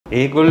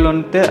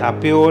ඒගොල්ලොන්ට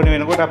අපි ඕන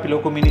වෙනකොට අපි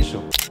ලොකු මිනිස්සු.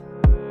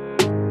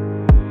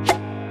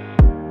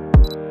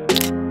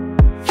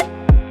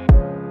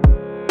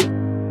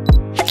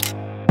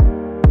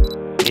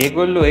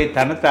 ඒගොල්ලෝ ඒ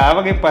තනත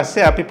ආවගේ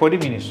පස්සේ අපි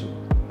පොඩි මිනිස්සු.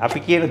 අපි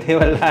කියන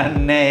දේවල්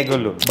අහන්නේ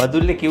ඒගොල්ලෝ.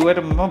 බදුල්ලේ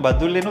කිව්වට මම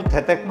බදුල්ලෙනුත්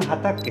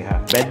 7ක් එහා.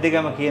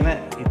 බැද්දගම කියන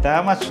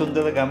ඉතාමත්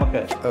සුන්දර ගමක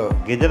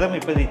ගෙදරම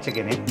ඉපදිච්ච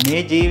කෙනෙක්.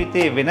 මේ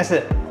ජීවිතයේ වෙනස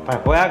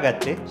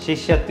හොයාගත්තේ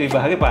ශිෂ්‍යත්ව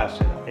විභාගේ පාස්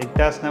වෙලා.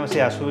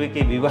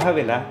 1981 විවාහ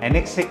වෙලා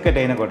ඇනෙක්ස් එකට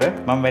එනකොට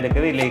මම වැඩ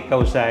කරේ ලේක්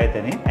හවුස්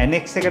ආයතනයේ.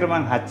 ඇනෙක්ස් එකට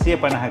මම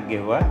 750ක්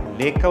ගෙවුවා.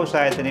 ලේක් හවුස්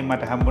ආයතනයෙන්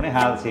මට හම්බුනේ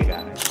 400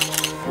 ගාණක්.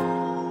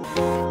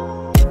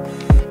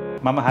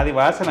 මම හරි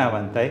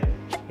වාසනාවන්තයි.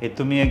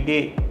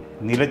 එතුමියගේ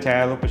නිල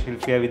ඡායාරූප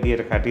ශිල්පියා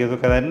විදියට කටයුතු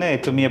කරන්න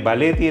එතුමිය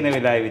බලයේ තියෙන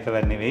වෙලාවේ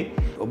විතරක් නෙවෙයි.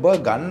 ඔබ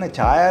ගන්න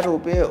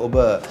ඡායාරූපය ඔබ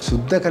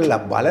සුද්ධ කරලා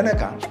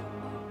බලනකම්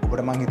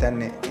ඔබට මං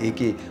හිතන්නේ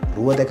ඒකේ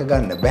රුව දැක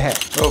ගන්න බෑ.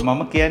 ඔව්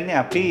මම කියන්නේ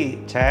අපි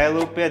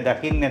ඡායාරූපය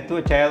දකින්න නැතුව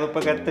ඡායාරූප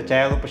ගත්ත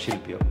ඡායාරූප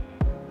ශිල්පියෝ.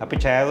 අපි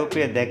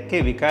ඡායාරූපය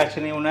දැක්කේ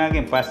විකාශනය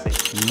වුණාගෙන් පස්සේ.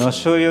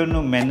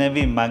 නොසොයුණු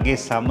මැනවි මගේ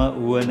සම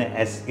උවන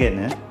ඇස්ගෙන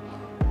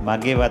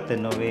මගේ වත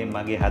නොවේ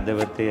මගේ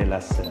හදවතේ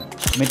ලස්සන.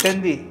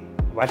 මෙතෙන්දී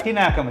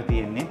වටිනාකම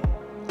තියෙන්නේ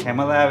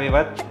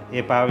කැමරාවේවත්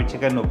ඒ පාවිච්චි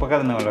කරන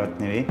උපකරණ වලවත්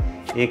නෙවෙයි.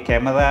 ඒ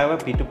කැමරාව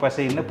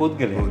පිටුපසේ ඉන්න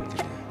පුද්ගලයා.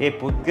 ඒ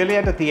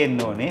පුද්ගලයාට තියෙන්න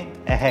ඕනේ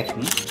ඇහැක්.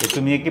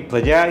 එතුමියගේ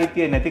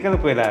ප්‍රජාහිතිය නැති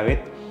කරපු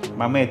වෙලාවෙත්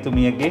මම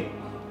එතුමියගේ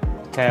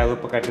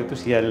ඡායාරූප කටයුතු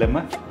සියල්ලම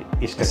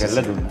ඉෂ්ට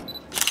කරලා දුන්නා.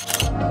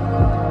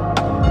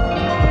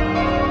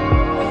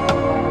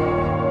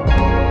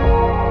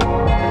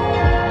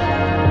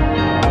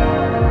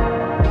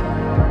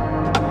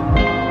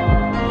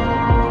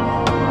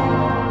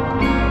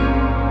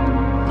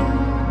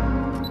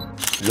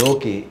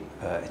 ලෝකේ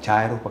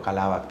ඡායාරූප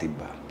කලාවක්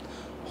තිබ්බා.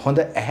 හොඳ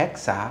ඇහැක්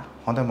සහ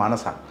හොඳ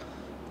මනසක්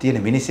තියෙන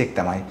මිනිසෙක්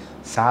තමයි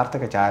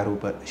සාර්ථක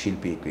ඡායාරූප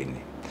ශිල්පියෙක්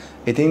වෙන්නේ.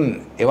 ඉතින්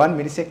එවන්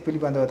මිනිසෙක්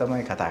පිළිබඳව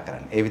තමයි කතා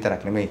කරන්නේ. ඒ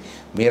විතරක් නෙමෙයි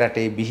මේ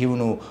රටේ බිහි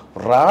වුණු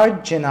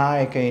රාජ්‍ය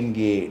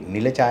නායකයින්ගේ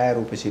නිල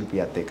ඡායාරූප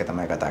ශිල්පියත් එක්ක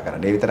තමයි කතා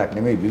කරන්නේ. ඒ විතරක්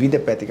නෙමෙයි විවිධ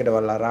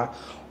පැතිකඩවල අරා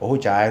ඔහු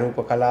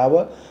ඡායාරූප කලාව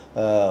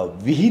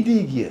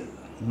විහිදී ගිය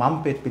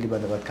මම්පෙත්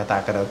පිළිබඳව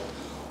කතා කරත්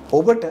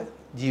ඔබට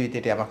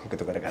ජීවිතයට යමක්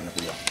එකතු කරගන්න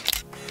පුළුවන්.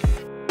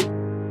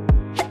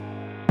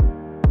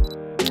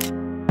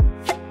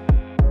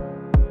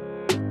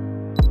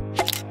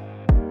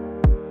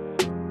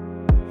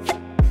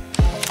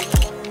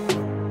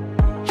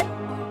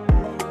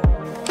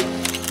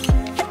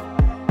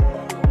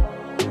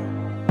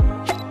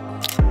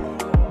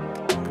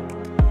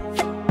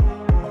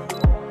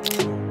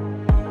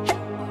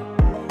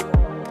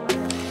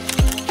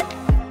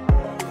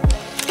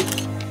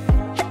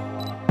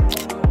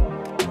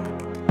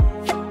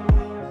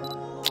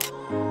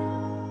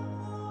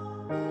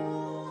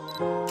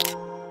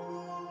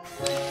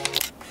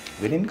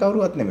 වෙනින්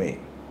කවුරුවත් නෙමෙයි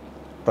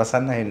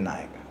ප්‍රසන්න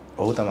හෙන්නායක.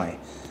 ඔහු තමයි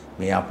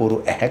මේ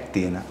අපූර්ව ඇහැක්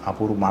තියෙන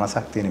අපූර්ව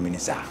මනසක් තියෙන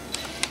මිනිසා.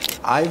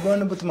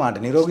 ආයුබෝවන් පුතුමාට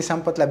නිරෝගී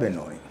සම්පත් ලැබෙන්න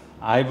ඕනේ.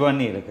 ආයුබෝවන්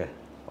නීලක.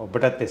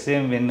 ඔබටත්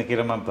එසේම වෙන්න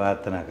කියලා මම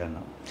ප්‍රාර්ථනා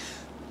කරනවා.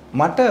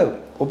 මට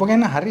ඔබ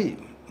ගැන හරි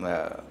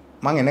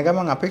මම එන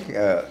ගමන් අපේ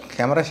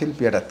කැමරා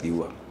ශිල්පියටත්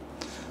කිව්වා.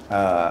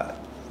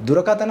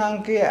 දුරකථන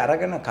අංකය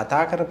අරගෙන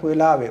කතා කරපු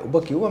වෙලාවේ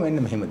ඔබ කිව්වා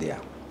මෙන්න මෙහෙම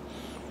දෙයක්.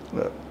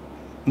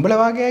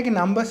 උඹලා වාගේ අයගේ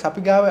නම්බර්ස්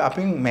අපි ගාව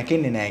අපින්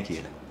මැකෙන්නේ නැහැ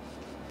කියලා.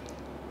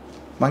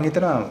 මම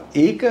හිතනවා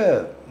ඒක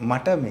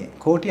මට මේ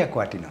කෝටියක්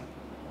වටිනවා.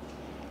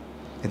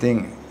 ඉතින්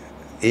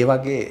ඒ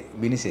වගේ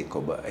මිනිසෙක්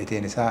ඔබ.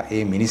 ඒ නිසා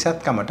ඒ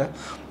මිනිසත්කමට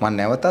මම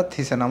නැවතත්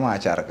හිස නම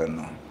ආචාර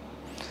කරනවා.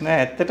 නෑ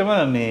ඇත්තටම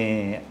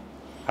මේ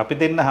අපි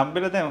දෙන්න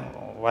හම්බෙලා දැන්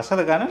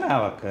වසර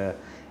ගණනාවක්.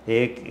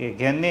 ඒ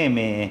කියන්නේ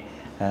මේ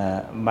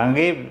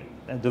මගේ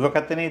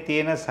දුරකථනයේ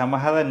තියෙන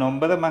සමහර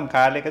නම්බර මම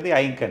කාලෙකදී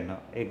අයින්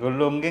කරනවා.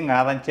 ඒගොල්ලොන්ගෙන්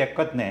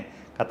ආරංචියක්වත් නැහැ.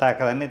 කතා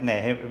කරන්නේත්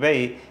නැහැ.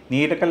 හැබැයි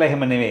නීලකල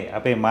එහෙම නෙවෙයි.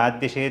 අපේ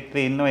මාධ්‍ය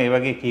ක්ෂේත්‍රයේ ඉන්නවා ඒ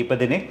වගේ කීප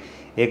දෙනෙක්.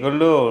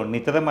 ඒගොල්ලෝ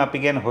නිතරම අපි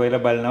ගැන හොයලා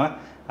බලනවා.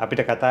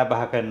 අපිට කතා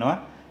බහ කරනවා.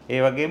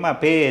 ඒ වගේම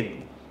අපේ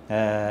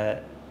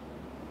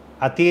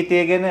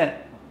අතීතය ගැන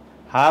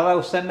හාව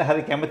උස්සන්න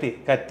හරි කැමති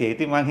කට්ටිය.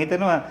 ඉතින් මම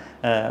හිතනවා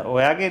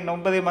ඔයාගේ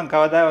නම්බරේ මම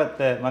කවදාවත්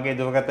මගේ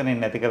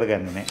දුරකථනයෙන් නැති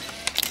කරගන්නේ නැහැ.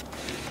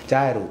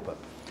 ඡායාරූප.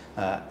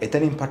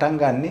 එතනින් පටන්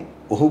ගන්නෙ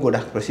ඔහු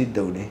ගොඩක් ප්‍රසිද්ධ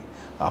වුණේ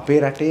අපේ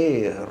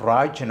රටේ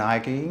රාජ්‍ය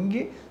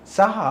නායකයින්ගේ සහ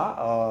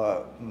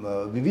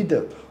විවිධ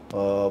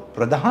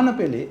ප්‍රධාන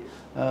පෙළේ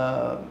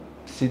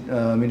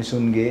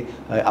මිනිසුන්ගේ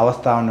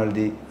අවස්ථාවන්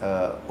වලදී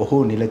ඔහු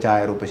නිල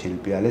ඡායාරූප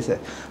ශිල්පියා ලෙස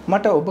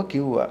මට ඔබ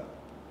කිව්වා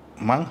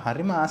මං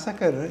හරිම ආස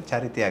කර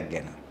චරිතයක්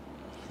ගැන.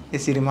 ඒ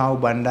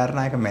සිරිමාවු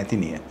බණ්ඩාරනායක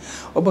මැතිණිය.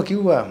 ඔබ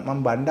කිව්වා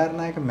මං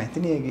බණ්ඩාරනායක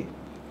මැතිණියගේ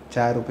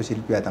ඡායාරූප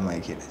ශිල්පියා තමයි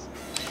කියලා.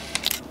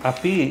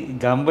 අපි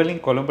ගම්වලින්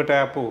කොළඹට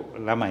ආපු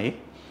ළමයි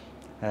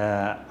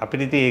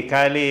අපිට ඉතින් ඒ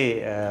කාලේ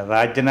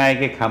රාජ්‍ය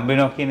නායකයෙක් හම්බ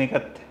වෙනවා කියන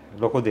එකත්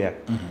ලොකු දෙයක්.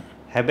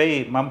 හැබැයි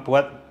මම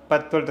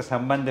පුවත්පත් වලට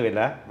සම්බන්ධ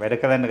වෙලා වැඩ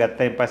කරන්න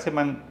ගත්තායින් පස්සේ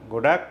මම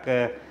ගොඩක්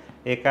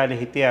ඒ කාලේ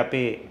හිටියේ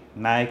අපේ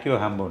නායකයෝ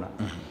හම්බ වුණා.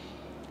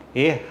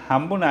 ඒ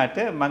හම්බුණාට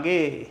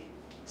මගේ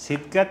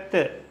සිත්ගත්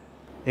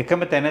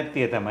එකම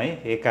තැනැත්තිය තමයි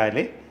ඒ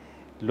කාලේ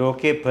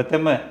ලෝකේ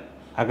ප්‍රථම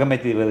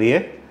අගමැතිවරිය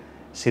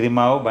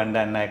සිරිමාව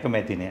බණ්ඩාරනායක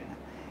මැතිණිය.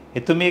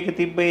 එතුමියගේ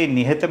තිබ්බ මේ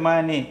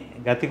නිහතමානී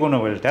ගතිගුණ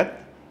වලටත්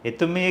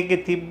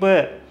එතුමියගේ තිබ්බ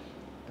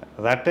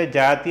රට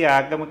ජාතිය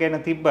ආගම ගැන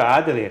තිබ්බ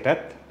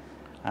ආදරයටත්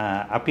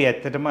අපි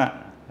ඇත්තටම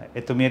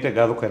එතුමියට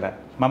ගරු කළා.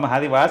 මම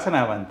හරි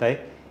වාසනාවන්තයි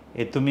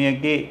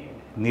එතුමියගේ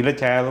නිල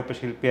ඡායාරූප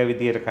ශිල්පියා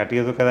විදියට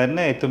කටයුතු කරන්න.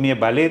 එතුමිය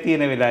බලයේ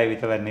තියෙන වෙලාවෙ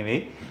විතරක් නෙවෙයි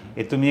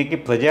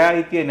එතුමියගේ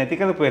ප්‍රජාහිතය නැති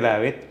කරපු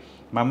වෙලාවෙත්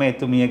මම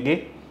එතුමියගේ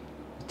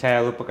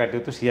ඡායාරූප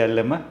කටයුතු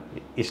සියල්ලම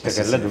ඉෂ්ට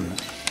කරලා දුන්නා.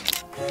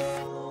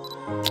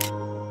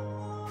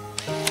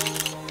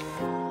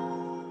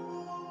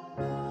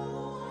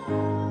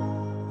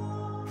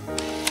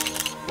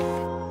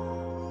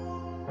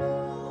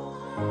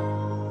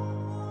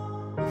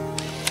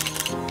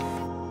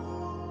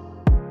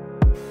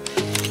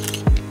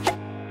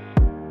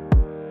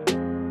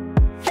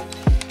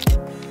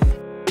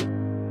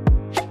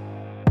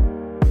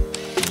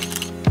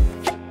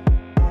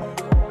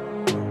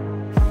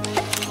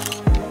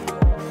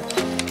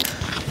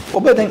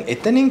 ඔබ දැන්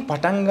එතනින්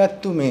පටන්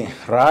ගත්තු මේ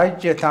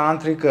රාජ්‍ය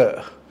තාන්ත්‍රික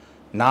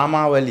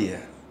නාමාවලිය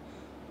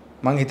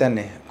මං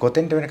හිතන්නේ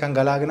කොතෙන්ට වෙනකන්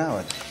ගලාගෙන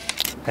ආවද?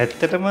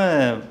 ඇත්තටම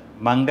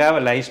මංගාව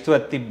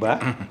ලයිස්තුවක් තිබ්බා.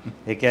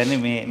 ඒ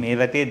කියන්නේ මේ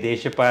රටේ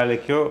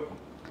දේශපාලකයෝ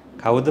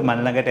කවුද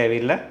මන් ළඟට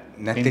ඇවිල්ලා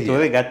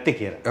පින්තූරේ ගත්තේ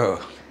කියලා. ඔව්.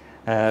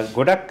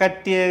 ගොඩක්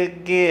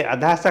කට්ටියගේ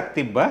අදහසක්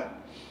තිබ්බා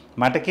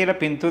මට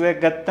කියලා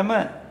පින්තූරයක් ගත්තම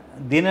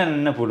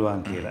දිනන්න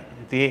පුළුවන් කියලා.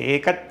 ඉතින්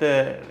ඒකත්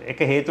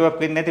එක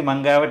හේතුවක් වෙන්නේ නැති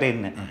මංගාවට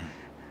එන්න.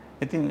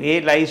 ඉතින් ඒ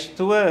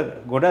ලයිස්තුව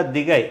ගොඩක්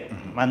දිගයි.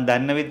 මම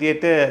දන්න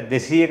විදියට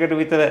 200කට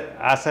විතර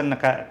ආසන්න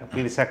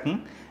පිරිසක්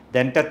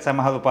දැන්ටත්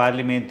සමහර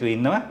පාර්ලිමේන්තුවේ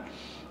ඉන්නවා.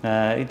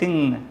 ඉතින්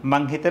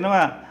මං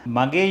හිතනවා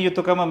මගේ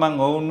යුතුයකම මං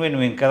ඔවුන්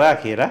වෙනුවෙන් කරා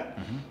කියලා.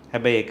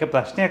 හැබැයි එක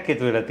ප්‍රශ්නයක්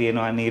හිත වෙලා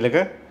තියෙනවා නීලක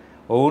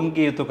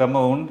ඔවුන්ගේ යුතුයකම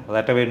ඔවුන්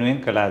රට වෙනුවෙන්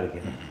කළාද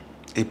කියලා.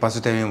 ඒ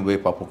පසුතැවීම ඔබේ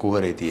පපු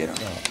කුහරේ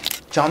තියෙනවා.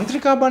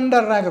 චන්ද්‍රිකා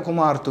බණ්ඩාරනායක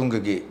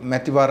කුමාරතුංගගේ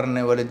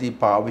මැතිවරණවලදී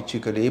පාවිච්චි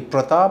කළේ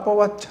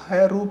ප්‍රතාපවත්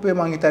ඡායාරූපය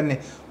මං හිතන්නේ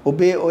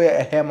ඔබේ ඔය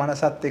ඇහැ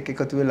මනසත් එක්ක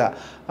එකතු වෙලා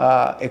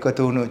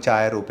එකතු වුණු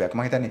ඡායාරූපයක්.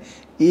 මං හිතන්නේ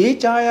ඒ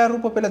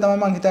ඡායාරූප පෙළ තමයි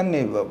මං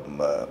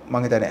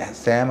හිතන්නේ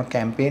සෑම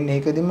කැම්පේන්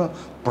එකකදීම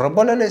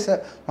ප්‍රබල ලෙස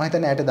මං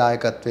හිතන්නේ ඇයට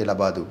දායකත්වයේ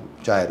ලබා දුන්නු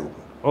ඡායාරූප.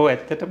 ඔව්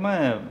ඇත්තටම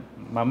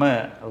මම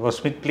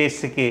රොස්මිත් ප්ලේස්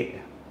එකේ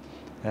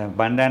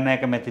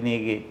බණ්ඩාරනායක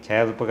මැතිණියගේ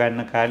ඡායාරූප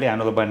ගන්න කාලේ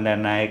අනුර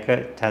බණ්ඩාරනායක,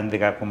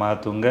 චන්ද්‍රිකා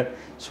කුමාරතුංග,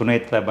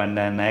 සුනේත්‍රා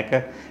බණ්ඩාරනායක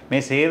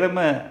මේ සේරම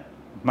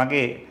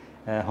මගේ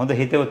හොඳ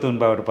හිතවතුන්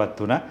බවට පත්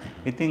වුණා.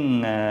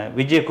 ඉතින්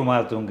විජය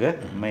කුමාරතුංග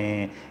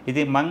මේ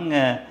ඉතින් මං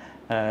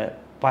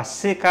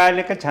පස්සේ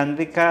කාලෙක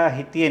චන්ද්‍රිකා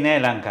හිටියේ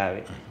නෑ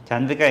ලංකාවේ.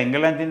 චන්ද්‍රිකා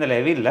එංගලන්තේ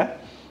ඉඳලා ඇවිල්ලා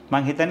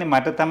මං හිතන්නේ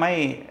මට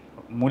තමයි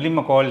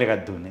මුලින්ම කෝල්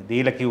එකක් දුන්නේ.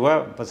 දීලා කිව්වා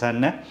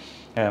ප්‍රසන්න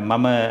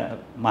මම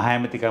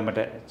මහඇමතිකමට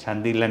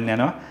ඡන්ද ඉල්ලන්න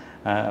යනවා.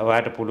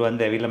 ඔයාට පුළුවන්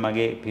ද ඇවිල්ලා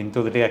මගේ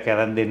පින්තූර ටිකක්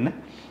අරන් දෙන්න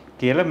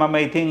කියලා මම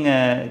ඉතින්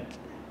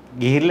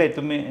ගිහිල්ලා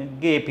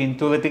එතුමියගේ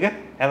පින්තූර ටික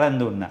අරන්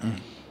දුන්නා.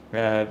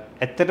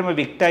 ඇත්තටම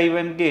වික්ටර්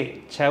ඉවන්ගේ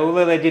චෞර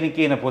රජිනි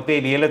කියන පොතේ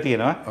ලියලා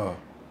තියෙනවා.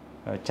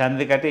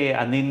 චන්ද්‍රිකට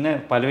අඳින්න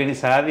පළවෙනි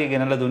සාරිය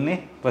ගෙනලා දුන්නේ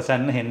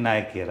ප්‍රසන්න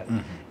හෙන්නායක කියලා.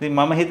 ඉතින්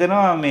මම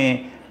හිතනවා මේ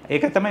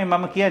ඒක තමයි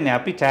මම කියන්නේ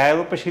අපි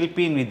ඡායාරූප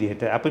ශිල්පීන්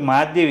විදිහට අපි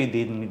මාධ්‍ය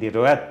විදිහට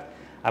ඔයත්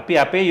අපි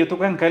අපේ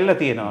යුතුයකම් කරලා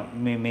තියෙනවා.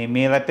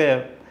 මේ රට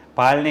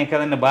පාලනය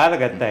කරන්න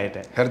බාරගත්ත අයට.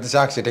 හෘද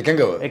සාක්ෂියට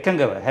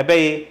එකඟව.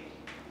 හැබැයි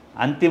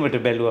අන්තිමට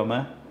බැලුවම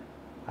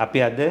අපි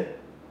අද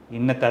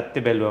ඉන්න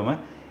තත්ත්වය බැලුවම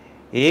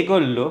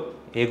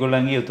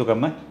ඒගොල්ලන්ගේ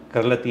යුතුයකම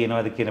කරලා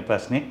තියෙනවද කියන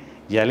ප්‍රශ්නේ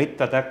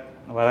යලිත්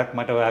වරක්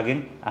මට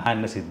ඔයාගෙන්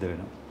අහන්න සිද්ධ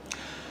වෙනවා.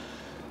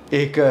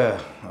 ඒක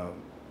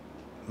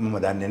මම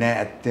දන්නේ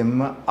නැහැ ඇත්තෙන්ම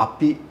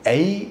අපි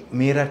ඇයි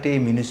මේ රටේ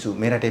මිනිස්සු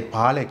මේ රටේ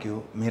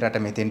පාලකයෝ මේ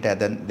රට මෙතෙන්ට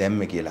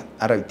දැම්මේ කියලා.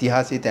 අර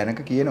ඉතිහාසයේ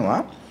තැනක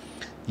කියනවා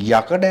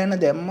යකඩ යන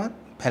දැම්මත්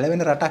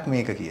පැලවෙන රටක්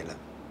මේක කියලා.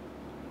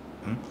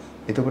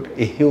 එතකොට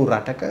එහෙව්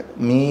රටක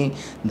මේ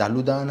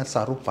දලු දාන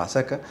සරු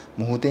පසක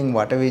මුහුතෙන්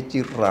වට වෙච්ච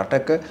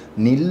රටක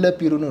නිල්ල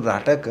පිරුණු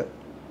රටක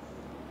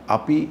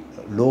අපි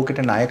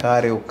ලෝකෙට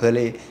ණයකාරයෝ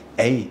කළේ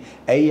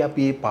ඇයි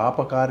අපි මේ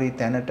පාපකාරී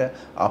තැනට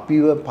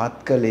අපිව පත්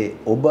කළේ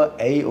ඔබ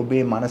ඇයි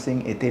ඔබේ මනසෙන්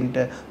එතෙන්ට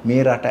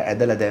මේ රට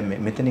ඇදලා දැම්මේ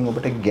මෙතනින්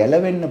ඔබට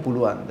ගැලවෙන්න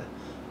පුළුවන්ද?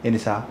 ඒ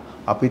නිසා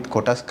අපිත්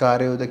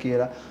කොටස්කාරයෝද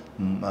කියලා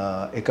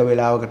එක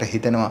වෙලාවකට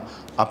හිතනවා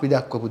අපි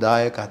දක්වපු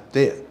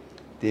දායකත්වය.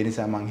 ඒ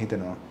නිසා මං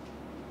හිතනවා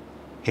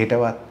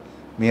හෙටවත්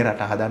මේ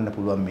රට හදන්න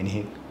පුළුවන්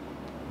මිනිහෙක්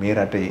මේ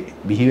රටේ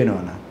බිහි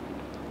වෙනවා නම්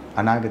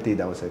අනාගතයේ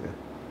දවසක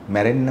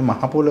මැරෙන්න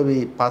මහ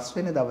පොළොවේ පස්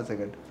වෙන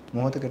දවසකට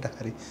මොහොතකට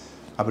හරි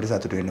අපිට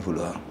සතුටු වෙන්න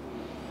පුළුවන්.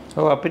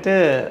 ඔව් අපිට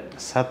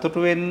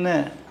සතුටු වෙන්න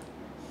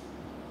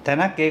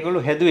තැනක්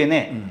ඒගොල්ලෝ හැදුවේ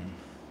නැහැ.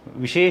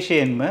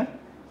 විශේෂයෙන්ම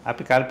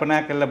අපි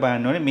කල්පනා කරලා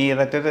බලන්න ඕනේ මේ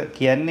රටට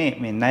කියන්නේ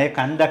මේ ණය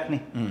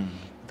කන්දක්නේ.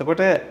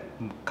 එතකොට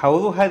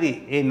කවුරු හරි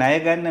ඒ ණය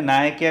ගන්න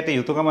නායකයාට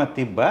යුතුයකමක්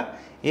තිබ්බා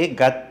ඒ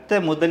ගත්ත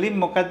මුදලින්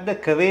මොකද්ද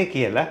කරේ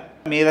කියලා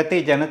මේ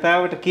රටේ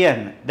ජනතාවට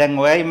කියන්න. දැන්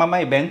ඔයයි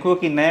මමයි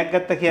බැංකුවකින් ණයක්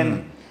ගත්තා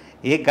කියන්නේ.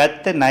 ඒ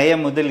ගත්ත ණය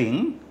මුදලින්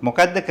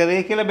මොකද්ද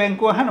කරේ කියලා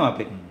බැංකුව අහනවා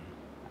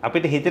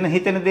අපිට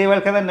හිතෙන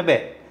දේවල් කරන්න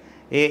බෑ.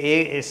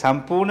 ඒ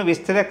සම්පූර්ණ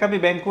විස්තරයක් අපි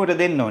බැංකුවට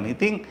දෙන්න ඕනේ.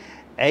 ඉතින්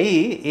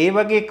ඇයි ඒ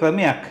වගේ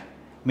ක්‍රමයක්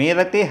මේ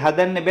රටේ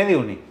හදන්න බැරි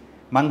වුණේ?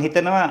 මං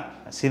හිතනවා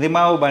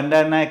සිරිමාවු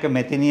බණ්ඩාරනායක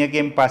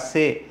මැතිනියගෙන්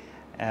පස්සේ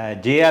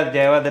ජේ.ආර්.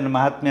 ජයවර්ධන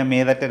මහත්මයා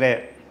මේ රටට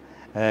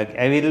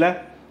ඇවිල්ලා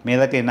මේ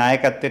රටේ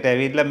නායකත්වයට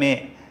ඇවිල්ලා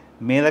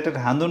මේ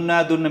රටට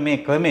හඳුන්වා දුන්න මේ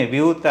ක්‍රමයේ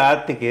විවෘත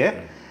ආර්ථිකය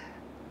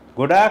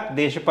ගොඩාක්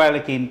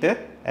දේශපාලකින්ට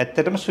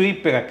ඇත්තටම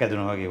ස්වීප් එකක්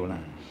ඇදුණා වගේ වුණා.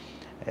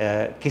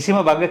 කිසිම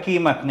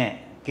වගකීමක් නැහැ.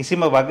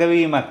 කිසිම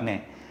වගවීමක්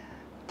නැහැ.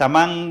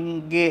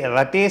 තමන්ගේ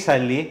රටේ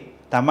සල්ලි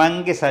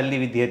තමන්ගේ සල්ලි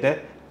විදියට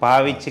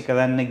පාවිච්චි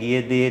කරන්න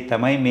ගිය දේ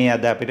තමයි මේ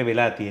අද අපිට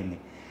වෙලා තියෙන්නේ.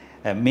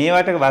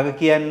 මේවට වග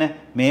කියන්න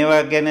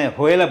මේවා ගැන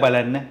හොයලා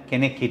බලන්න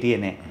කෙනෙක් හිටියේ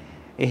නැහැ.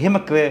 එහෙම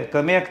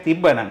ක්‍රමයක්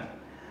තිබ්බනම්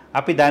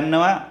අපි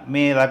දන්නවා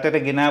මේ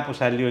රටට ගෙනාපු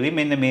සල්ලි වලින්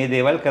මෙන්න මේ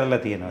දේවල් කරලා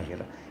තියෙනවා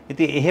කියලා.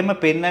 ඉතින් එහෙම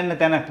පෙන්වන්න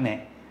තැනක් නැහැ.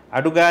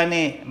 අඩු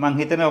ගානේ මං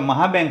හිතනවා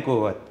මහ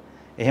බැංකුවවත්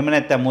එහෙම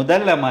නැත්නම්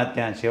මුදල්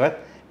අමාත්‍යාංශයවත්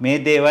මේ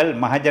දේවල්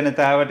මහ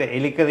ජනතාවට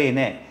එලි කරේ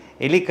නැහැ.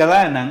 එලි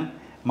කළා නම්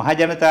මහ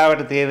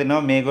ජනතාවට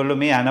තේරෙනවා මේගොල්ලෝ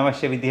මේ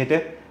අනවශ්‍ය විදිහට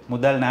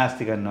මුදල්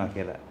නාස්ති කරනවා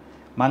කියලා.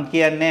 මං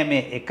කියන්නේ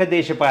මේ එක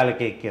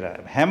දේශපාලකයෙක් කියලා.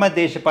 හැම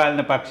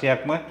දේශපාලන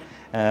පක්ෂයක්ම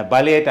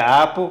බලයට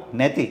ආපු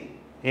නැති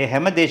ඒ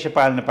හැම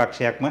දේශපාලන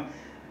පක්ෂයක්ම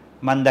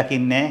මන්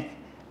දකින්නේ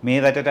මේ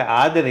රටට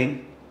ආදරෙන්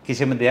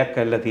කිසිම දෙයක්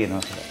කරලා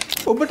තියෙනවා කියලා.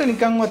 ඔබට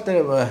නිකන්වත්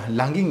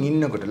ළඟින්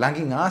ඉන්නකොට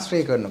ළඟින්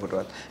ආශ්‍රය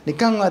කරනකොටවත්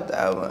නිකන්වත්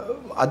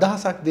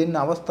අදහසක් දෙන්න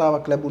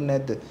අවස්ථාවක් ලැබුණේ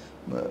නැද්ද?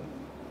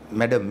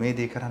 මැඩම් මේ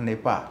දේ කරන්න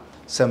එපා.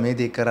 සර් මේ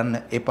දේ කරන්න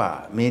එපා.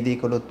 මේ දේ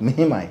කළොත්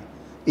මෙහෙමයි.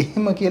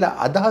 එහෙම කියලා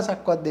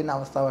අදහසක්වත් දෙන්න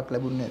අවස්ථාවක්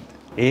ලැබුණේ නැද්ද?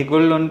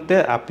 ඒගොල්ලොන්ට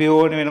අපි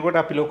ඕන වෙනකොට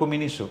අපි ලොකු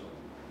මිනිස්සු.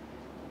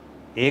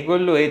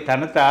 ඒගොල්ලෝ ඒ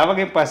තනත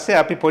ආවගෙන් පස්සේ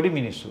අපි පොඩි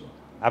මිනිස්සු.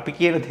 අපි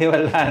කියන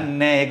දේවල්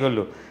අහන්නේ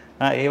ඒගොල්ලෝ.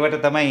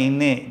 ඒවට තමයි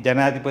ඉන්නේ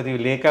ජනාධිපති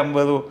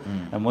ලේකම්වරු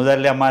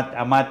මුදල්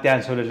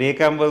අමාත්‍යාංශවල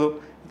ලේකම්වරු.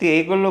 ඉතින්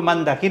ඒගොල්ලෝ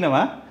මන්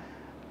දකිනවා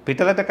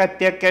පිටරට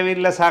කට්ටියක්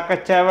ඇවිල්ලා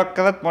සාකච්ඡාවක්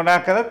කරත් මොනා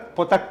කරත්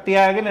පොතක්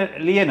තියාගෙන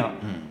ලියනවා.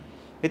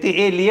 ඉතින්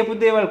ඒ ලියපු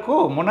දේවල්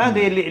කො මොනවාද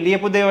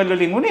ලියපු දේවල්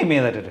වලින් උනේ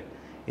මේ රටට?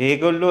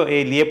 ඒගොල්ලෝ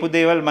ඒ ලියපු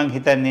දේවල් මං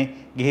හිතන්නේ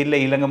ගිහිල්ලා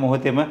ඊළඟ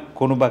මොහොතේම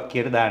කුණු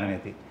බක්කියට දානවා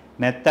ඇති.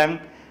 නැත්තම්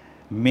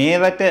මේ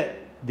රට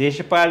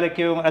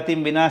දේශපාලකයෝ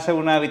අතින් විනාශ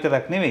වුණා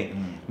විතරක් නෙවෙයි.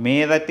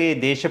 මේ රටේ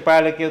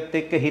දේශපාලකයොත්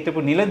එක්ක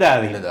හිටපු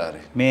නිලධාරීන්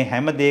මේ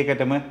හැම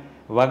දෙයකටම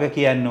වග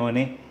කියන්න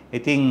ඕනේ.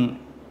 ඉතින්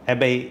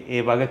හැබැයි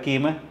ඒ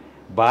වගකීම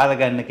බාර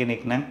ගන්න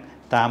කෙනෙක් නම්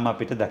තාම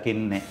අපිට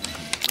දකින්නේ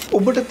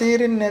ඔබට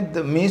තේරෙන්නේ නැද්ද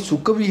මේ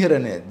සුඛ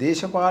විහරණය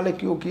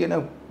දේශපාලකයෝ කියන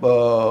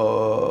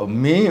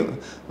මේ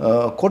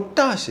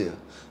කොට්ටාශය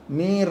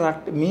මේ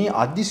රට මේ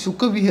අදි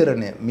සුඛ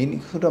විහරණය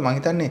මිනිසුන්ට මම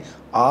හිතන්නේ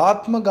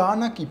ආත්ම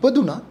ගානක්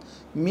ඉපදුනත්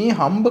මේ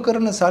හම්බ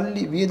කරන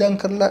සල්ලි වියදම්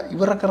කරලා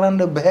ඉවර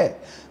කරන්න බෑ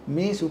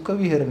මේ සුඛ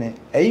විහරණය.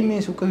 ඇයි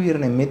මේ සුඛ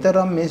විහරණය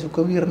මෙතරම් මේ සුඛ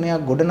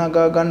විහරණයක්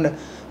ගොඩනගා ගන්න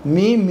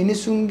මේ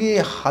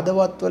මිනිසුන්ගේ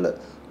හදවත්වල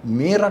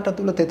මේ රට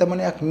තුල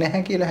තෙතමනයක්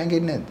නැහැ කියලා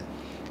හැඟෙන්නේ නැද්ද?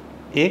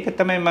 ඒක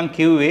තමයි මම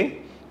කිව්වේ.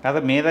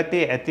 අර මේ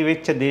රටේ ඇති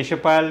වෙච්ච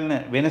දේශපාලන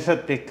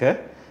වෙනසත් එක්ක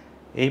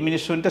ඒ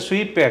මිනිස්සුන්ට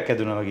ස්වීප් එකක්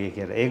ඇදුණා වගේ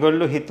කියලා.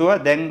 ඒගොල්ලෝ හිතුවා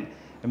දැන්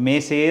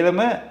මේ සේරම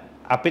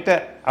අපිට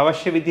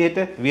අවශ්‍ය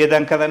විදිහට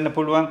වියදම් කරන්න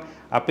පුළුවන්,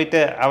 අපිට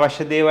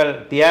අවශ්‍ය දේවල්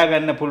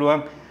තියාගන්න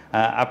පුළුවන්,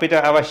 අපිට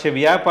අවශ්‍ය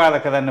ව්‍යාපාර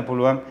කරන්න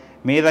පුළුවන්,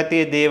 මේ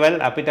රටේ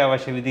දේවල් අපිට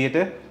අවශ්‍ය විදිහට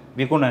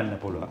විකුණන්න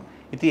පුළුවන්.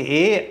 ඉතින්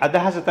ඒ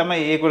අදහස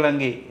තමයි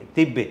ඒගොල්ලන්ගේ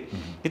තිබ්බේ.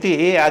 ඉතින්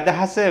ඒ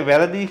අදහස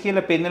වැරදි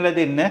කියලා පෙන්නලා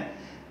දෙන්න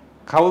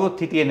කවුරුත්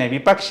හිටියේ නැහැ.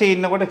 විපක්ෂයේ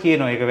ඉන්නකොට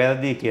කියනවා ඒක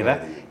වැරදි කියලා.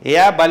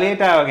 එයා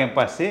බලයට ආවගෙන්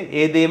පස්සේ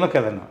ඒ දේම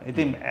කරනවා.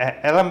 ඉතින්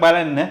අරන්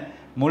බලන්න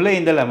මුල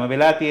ඉඳලම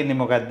වෙලා තියෙන්නේ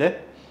මොකද්ද?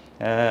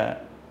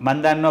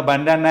 මන් දන්නවා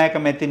බණ්ඩාරනායක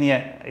මැතිනිය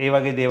ඒ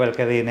වගේ දේවල්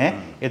කරේ නැහැ.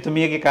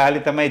 එතුමියගේ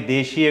කාලේ තමයි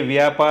දේශීය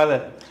ව්‍යාපාර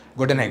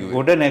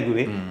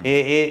ගොඩනැගුවේ.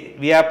 ඒ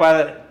ව්‍යාපාර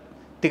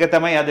ටික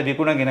තමයි අද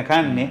විකුණගෙන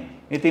කන්නේ.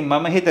 ඉතින්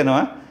මම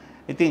හිතනවා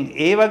ඉතින්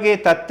ඒ වගේ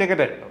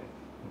තත්යකට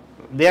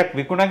දෙයක්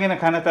විකුණගෙන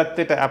කන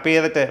තත්ත්වයට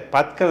අපේ රට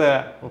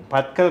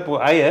පත් කරපු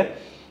අය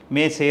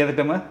මේ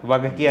සේරටම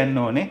වග කියන්න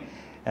ඕනේ.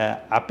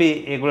 අපි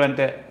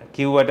ඒගොල්ලන්ට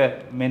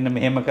කිව්වට මෙන්න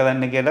මෙහෙම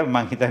කරන්න කියලා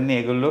මං හිතන්නේ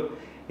ඒගොල්ලෝ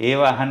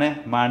ඒව අහන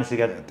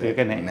මානසිකත්වයක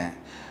නැහැ.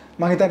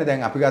 මම හිතන්නේ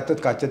දැන් අපි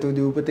ගත්තොත්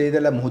කච්චතූදී උපතේ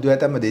ඉඳලා මුහුදු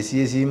ඇතම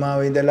 200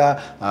 සීමාවේ ඉඳලා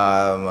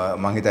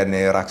මම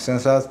හිතන්නේ රක්ෂණ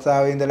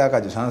සංස්ථාවේ ඉඳලා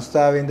කජු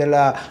සංස්ථාවේ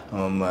ඉඳලා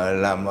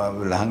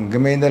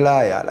ලංගමේ ඉඳලා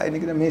යාලා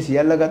ඉන්නේ මේ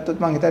සියල්ල ගත්තොත්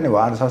මම හිතන්නේ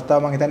වාහන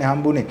සංස්ථාව මම හිතන්නේ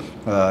හම්බුනේ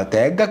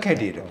තෑග්ගක්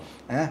හැටියට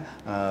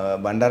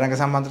බණ්ඩාරනායක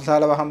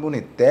සම්මන්ත්‍රණශාලාව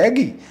හම්බුනේ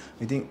තෑගි.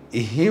 ඉතින්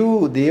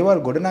එහෙව් දේවල්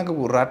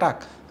ගොඩනගපු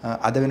රටක්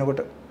අද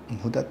වෙනකොට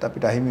මුහුදත්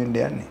අපිට අහිමි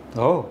වෙන්න යන්නේ.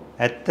 ඔව්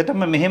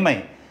ඇත්තටම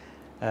මෙහෙමයි.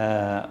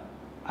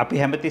 අපි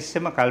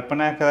හැමතිස්සෙම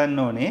කල්පනා කරන්න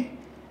ඕනේ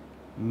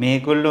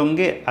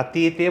මේගොල්ලොන්ගේ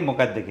අතීතය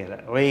මොකද්ද කියලා.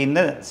 ඔය ඉන්න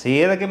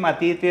සේරගෙම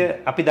අතීතය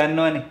අපි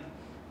දන්නවනේ.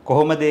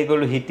 කොහොමද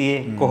ඒගොල්ලෝ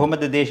හිටියේ?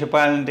 කොහොමද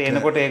දේශපාලනට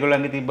එනකොට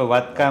ඒගොල්ලන්ගේ තිබ්බ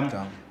වත්කම්?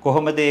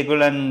 කොහොමද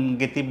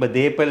ඒගොල්ලන්ගේ තිබ්බ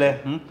දේපල?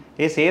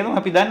 ඒ සේරම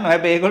අපි දන්නවා.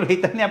 හැබැයි ඒගොල්ලෝ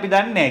හිතන්නේ අපි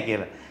දන්නේ නැහැ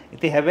කියලා.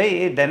 ඉතින්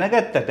හැබැයි ඒ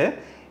දැනගත්තට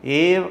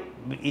ඒ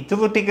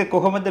ඉතුරු ටික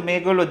කොහොමද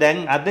මේගොල්ලෝ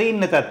දැන් අද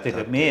ඉන්න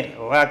තත්ත්වෙට මේ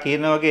ඔයා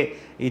කියන වගේ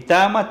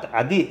ඊටමත්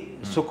අදි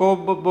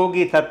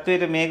සුඛෝපභෝගී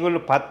තත්ත්වයට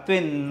මේගොල්ලෝ පත්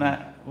වෙන්න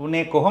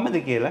උනේ කොහොමද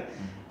කියලා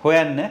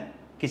හොයන්න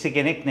කිසි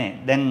කෙනෙක් නැහැ.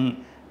 දැන්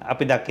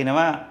අපි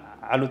දකිනවා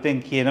අලුතෙන්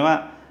කියනවා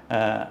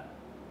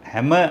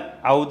හැම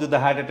අවුරුදු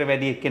 18ට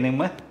වැඩි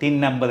එක්කෙනෙක්ම තින්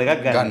නම්බර්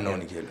එකක් ගන්න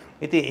ඕනි කියලා.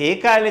 ඉතින් ඒ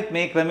කාලෙත්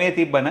මේ ක්‍රමයේ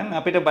තිබ්බනම්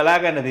අපිට බලා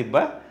ගන්න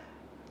තිබ්බා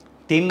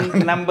තින්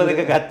නම්බර්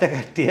එක ගත්ත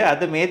කට්ටිය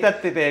අද මේ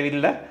තත්ත්වයට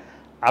ඇවිල්ලා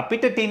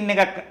අපිට තින්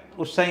එකක්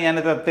උස්සන්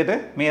යන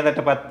තත්ත්වයට මේ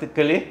රටපත්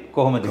කළේ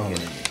කොහොමද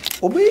කියලා.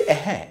 ඔබේ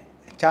ඇහැ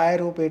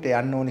ඡායාරූපයට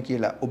යන්න ඕනි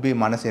කියලා ඔබේ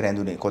මනසේ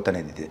රැඳුනේ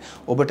කොතනද?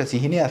 ඔබට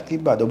සිහිනයක්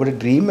තිබ්බද? ඔබට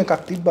ඩ්‍රීම් එකක්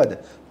තිබ්බද?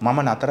 මම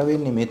නතර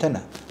වෙන්නේ මෙතන.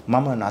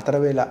 මම නතර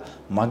වෙලා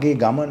මගේ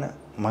ගමන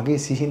මගේ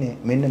සිහිනේ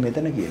මෙන්න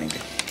මෙතන කියන එක.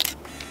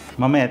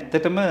 මම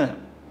ඇත්තටම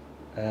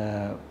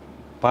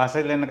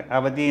පාසල් යන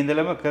අවදී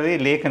ඉඳලම කරේ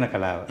ලේඛන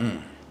කලාව.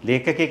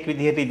 ලේඛකෙක්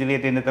විදිහට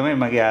ඉදිරියට එන්න තමයි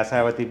මගේ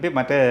ආසාව තිබ්බේ.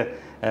 මට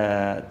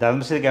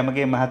ධර්මසිරි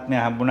ගමගේ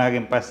මහත්මයා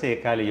හම්බුණාගෙන් පස්සේ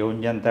ඒ කාලේ යෝන්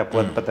ජනතා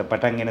පුවත්පත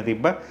පටන් ගෙන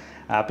තිබ්බා.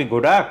 අපි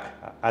ගොඩාක්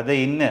අද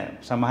ඉන්න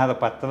සමහර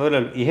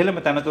පත්තරවල ඉහළම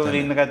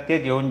තනතුරේ ඉන්න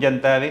කට්ටිය යෝන්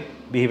ජනතාවේ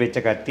බිහි වෙච්ච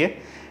කට්ටිය.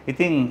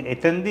 ඉතින්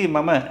එතෙන්දී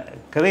මම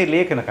කරේ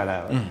ලේඛන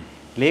කලාව.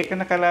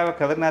 ලේඛන කලාව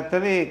කරන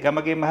අතරේ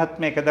ගමගේ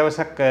මහත්මයා එක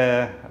දවසක්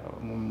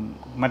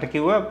මට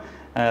කිව්වා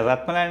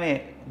රත්මලානේ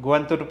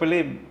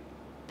ගුවන්තොටුපළේ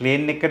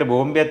ප්ලේන් එකකට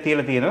බෝම්බයක්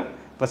තියලා තියෙනවා.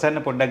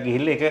 ප්‍රසන්න පොඩ්ඩක්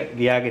ගිහිල්ලා ඒක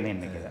ලියාගෙන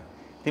එන්න කියලා.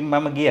 ඉතින්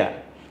මම ගියා.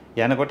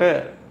 යනකොට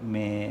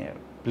මේ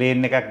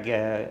ප්ලේන් එකක්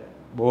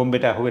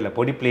බෝම්බෙට අහුවෙලා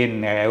පොඩි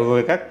ප්ලේන් ඇවරෝ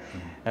එකක්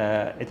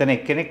එතන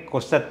එක්කෙනෙක්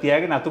කොස්සක්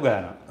තියාගෙන අතු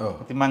ගන්නවා.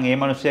 ඉතින් මම ඒ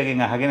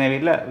මිනිස්සයාගෙන් අහගෙන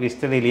ඇවිල්ලා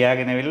විස්තරය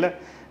ලියාගෙන ඇවිල්ලා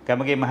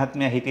ගමගේ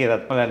මහත්මයා හිටියේ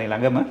රත්මලානේ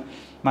ළඟම.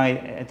 මම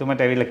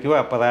එතුමට ඇවිල්ලා කිව්වා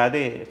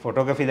අපරාධේ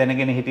ෆොටෝග්‍රැෆි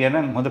දැනගෙන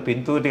හිටියනම් හොඳ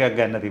පින්තූර ටිකක්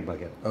ගන්න තිබ්බා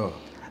කියලා. ඔව්.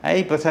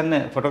 ඇයි ප්‍රසන්න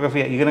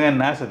ෆොටෝග්‍රැෆි ඉගෙන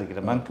ගන්න ආසද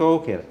කියලා. මං කිව්වා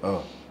ඔව් කියලා.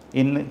 ඔව්.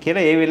 ඉන්න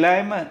කියලා ඒ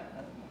වෙලාවෙම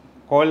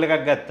කෝල්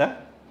එකක් ගත්තා.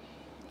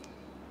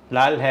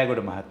 ලාල්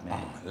හැගොඩ මහත්මයා.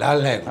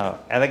 ලාල් හැගොඩ. ඔව්.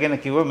 අරගෙන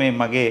කිව්වා මේ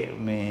මගේ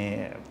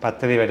මේ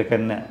පත්තරේ වැඩ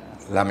කරන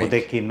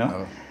පුතෙක්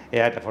ඉන්නවා.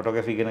 එයාට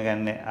ෆොටෝග්‍රැෆි ඉගෙන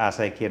ගන්න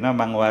ආසයි කියනවා.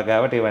 මං ඔයා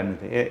ගාවට එවන්න.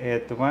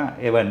 එතුමා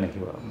එවන්න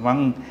කිව්වා. මං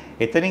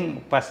එතනින්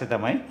පස්සේ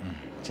තමයි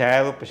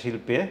ඡායාරූප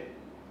ශිල්පය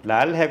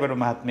ලාල් හැගොඩ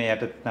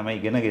මහත්මයාට තමයි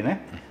ඉගෙනගෙන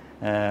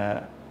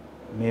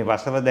මේ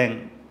වසර දැන්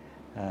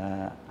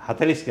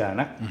 40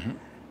 ගානක්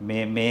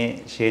මේ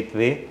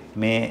ක්ෂේත්‍රයේ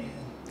මේ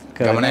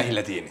ගමන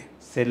ඇහිලා තියෙන්නේ.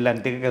 සෙල්ලම්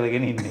ටික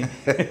කරගෙන ඉන්නේ.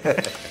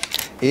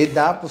 ඒ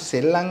දාපු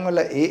සෙල්ලම් වල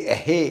ඒ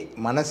ඇහි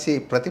මනසේ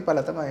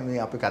ප්‍රතිඵල තමයි මේ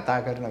අපි කතා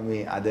කරන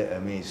මේ අද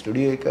මේ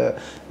ස්ටුඩියෝ එක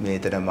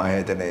මේතන මම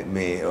හිතන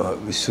මේ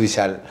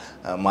විශ්වවිශාල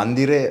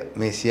මන්දිරය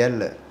මේ සියල්ල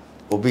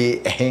ඔබේ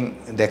ඇහෙන්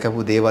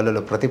දැකපු දේවල්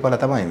වල ප්‍රතිඵල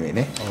තමයි මේ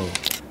නේ. ඔව්.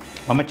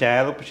 මම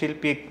ඡායාරූප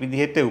ශිල්පියෙක්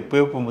විදිහට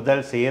උපයපු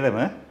මුදල් සේරම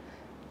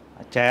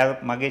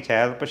මගේ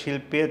ඡායාරූප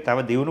ශිල්පය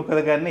තව දියුණු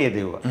කරගන්න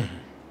යෙදුවා.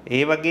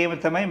 ඒ වගේම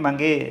තමයි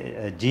මගේ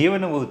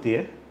ජීවන වෘත්තිය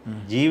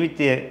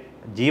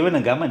ජීවන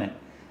ගමන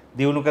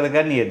දියුණු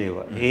කරගන්න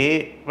යෙදුවා. ඒ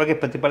වගේ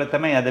ප්‍රතිඵල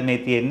තමයි අද මේ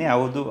තියෙන්නේ.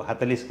 අවුරුදු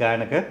 40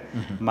 ගානක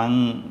මං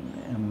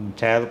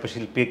ඡායාරූප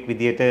ශිල්පියෙක්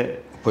විදිහට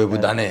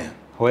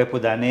හොයපු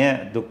ධනය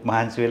දුක්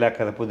මහන්සි වෙලා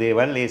කරපු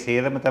දේවල් ඒ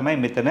සේරම තමයි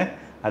මෙතන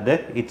අද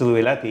ඉතුරු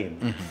වෙලා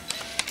තියෙන්නේ.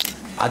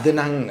 අද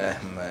නම්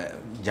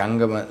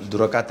ජංගම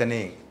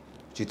දුරකථනයේ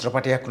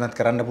චිත්‍රපටයක් වුණත්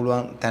කරන්න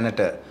පුළුවන්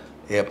තැනට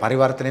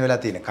පරිවර්තනය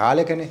වෙලා තියෙන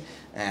කාලෙකනේ.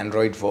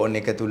 Android ෆෝන්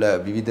එක තුල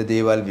විවිධ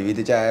දේවල්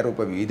විවිධ ඡායාරූප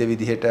විවිධ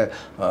විදිහට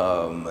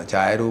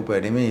ඡායාරූප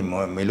නෙමෙයි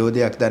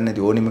මෙලෝඩියක් දන්නේ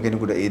නැති ඕනිම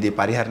කෙනෙකුට ඒ දේ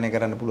පරිහරණය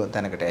කරන්න පුළුවන්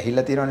තැනකට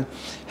ඇහිලා තියෙනවානේ.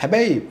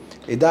 හැබැයි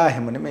එදා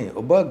එහෙම නෙමෙයි.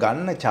 ඔබ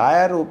ගන්න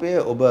ඡායාරූපය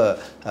ඔබ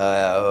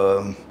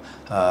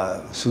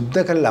සුද්ධ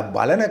කරලා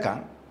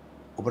බලනකම්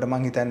ඔබට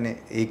මං හිතන්නේ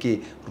ඒකේ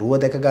රුව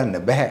දැක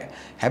ගන්න බෑ.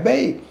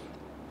 හැබැයි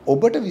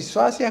ඔබට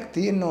විශ්වාසයක්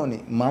තියෙන්න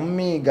ඕනේ මම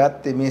මේ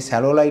ගත්තේ මේ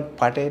සැලෝලයිට්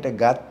පටේට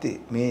ගත්තේ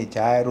මේ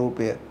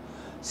ඡායාරූපය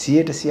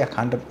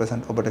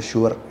 100% ඔබට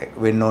ෂුවර්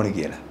වෙන්න ඕනේ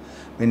කියලා.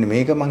 මෙන්න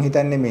මේක මං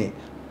හිතන්නේ මේ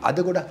අද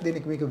ගොඩක්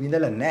දෙනෙක් මේක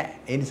විඳලා නැහැ.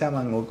 ඒ නිසා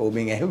මං ඕක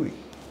ඔබෙන් ඇහුවේ.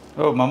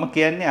 ඔව් මම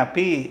කියන්නේ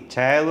අපි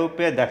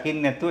ඡායාරූපය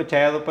දකින්න නැතුව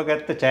ඡායාරූප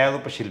ගත්ත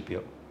ඡායාරූප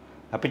ශිල්පියෝ.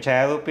 අපි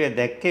ඡායාරූපය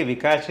දැක්කේ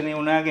විකාශනය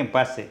වුණාගෙන්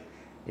පස්සේ.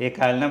 ඒ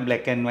කාලේ නම්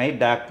black and white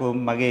dark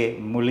room මගේ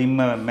මුලින්ම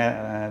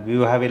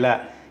විවාහ වෙලා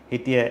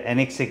හිටිය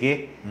ඇනෙක්ස් එකේ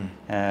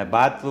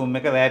බාත් රූම්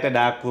එක රැයට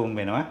ඩාර්ක් රූම්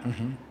වෙනවා.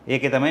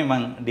 ඒකේ තමයි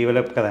මම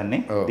ඩෙවලොප්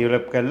කරන්නේ.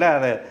 ඩෙවලොප් කළා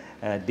අර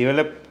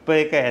ඩෙවලොපර්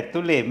එක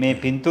ඇතුලේ මේ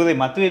පින්තූරේ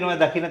මතුවෙනවා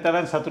දකින්න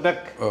තරම් සතුටක්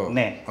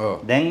නැහැ.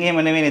 දැන් එහෙම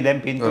නෙවෙයිනේ.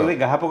 දැන් පින්තූරේ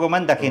ගහපු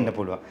ගමන් දකින්න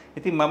පුළුවන්.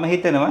 ඉතින් මම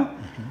හිතනවා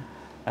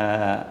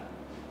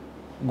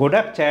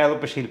ගොඩක්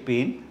ඡායාරූප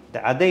ශිල්පීන්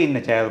අද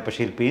ඉන්න ඡායාරූප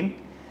ශිල්පීන්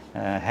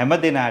හැම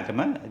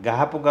දිනාටම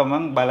ගහපු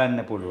ගමන්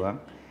බලන්න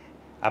පුළුවන්.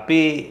 අපි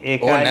ඒ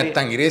කාලේ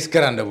නැත්තම් ඉරේස්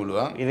කරන්න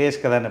පුළුවන්. ඉරේස්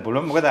කරන්න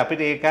පුළුවන්. මොකද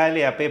අපිට ඒ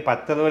කාලේ අපේ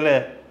පත්තරවල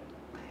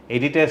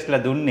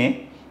එඩිටර්ස්ලා දුන්නේ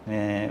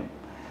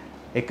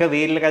එක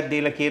රීල් එකක්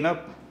දීලා කියනවා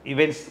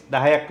ඉවෙන්ට්ස්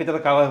 10ක් විතර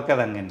කවර්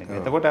කරන් යන්න.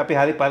 එතකොට අපි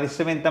හරි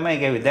පරිස්සමෙන් තමයි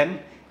ගියේ. දැන්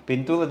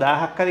පින්තූර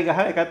 1000ක් හරි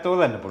ගහලා එකක්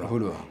තෝරන්න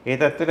පුළුවන්. ඒ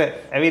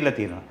තත්ත්වෙට ඇවිල්ලා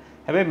තියෙනවා.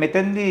 හැබැයි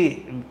මෙතෙන්දී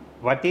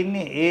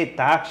වටින්නේ ඒ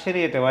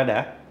තාක්ෂණයට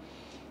වඩා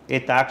ඒ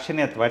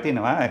තාක්ෂණයත්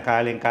වටිනවා.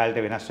 කාලෙන් කාලට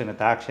වෙනස් වෙන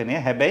තාක්ෂණය.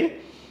 හැබැයි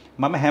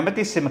මම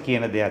හැමතිස්සෙම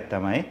කියන දෙයක්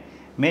තමයි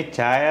මේ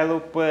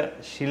ඡායාරූප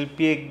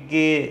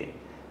ශිල්පියෙක්ගේ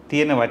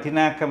තියෙන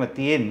වටිනාකම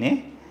තියෙන්නේ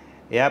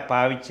එයා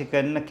පාවිච්චි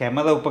කරන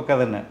කැමරා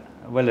උපකරණ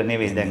වල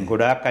නෙවෙයි. දැන්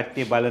ගොඩාක්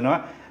කට්ටිය බලනවා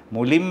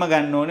මුලින්ම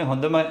ගන්න ඕනේ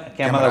හොඳම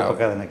කැමරා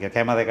උපකරණ කියලා.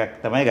 කැමරා එකක්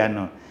තමයි ගන්න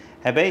ඕනේ.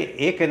 හැබැයි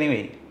ඒක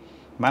නෙවෙයි.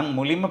 මම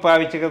මුලින්ම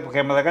පාවිච්චි කරපු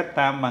කැමරා එකක්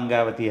තාම මං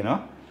ගාව තියෙනවා.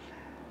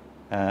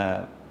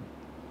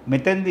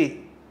 මෙතෙන්දි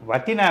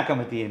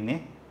වටිනාකම තියෙන්නේ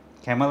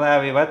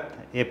කැමරාවේවත්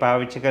ඒ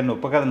පාවිච්චි කරන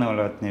උපකරණ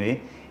වලවත් නෙවෙයි.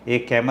 ඒ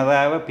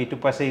කැමරාව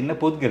පිටුපසේ ඉන්න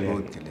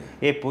පුද්ගලයාගේ.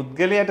 ඒ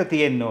පුද්ගලයාට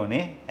තියෙන්න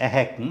ඕනේ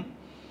ඇහැක්.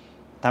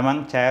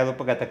 Taman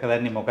ඡායාරූප ගත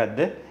කරන්නේ මොකද්ද?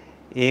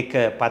 ඒක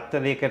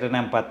පත්තරයකට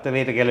නම්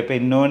පත්තරයට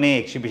ගැලපෙන්න ඕනේ,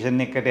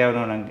 එක්සිබිෂන් එකකට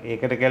යවනවා නම්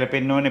ඒකට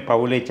ගැලපෙන්න ඕනේ,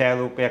 පවුලේ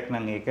ඡායාරූපයක්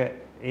නම් ඒක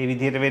ඒ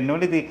විදිහට වෙන්න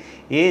ඕනේ. ඉතින්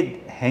ඒ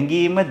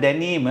හැඟීම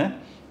දැනීම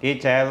ඒ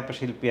ඡායාරූප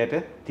ශිල්පියාට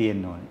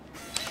තියෙන්න ඕනේ.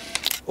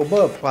 ඔබ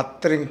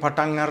පත්තරෙන්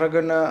පටන්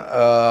අරගෙන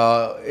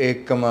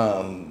ඒකම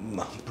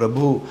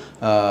ප්‍රභු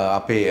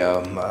අපේ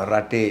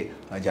රටේ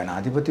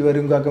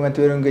ජනාධිපතිවරුන්ගේ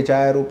අගමැතිවරුන්ගේ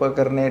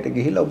ඡායාරූපකරණයට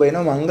ගිහිල්ලා ඔබ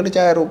එනවා මංගල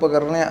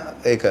ඡායාරූපකරණය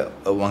ඒක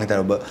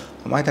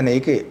මම හිතන්නේ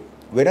ඒකේ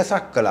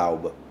වෙනසක් කළා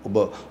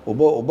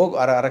ඔබ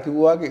අර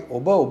කිව්වාගේ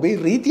ඔබේ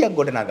රීතියක්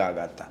ගොඩනගා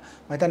ගත්තා.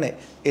 මම හිතන්නේ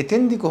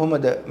එතෙන්දි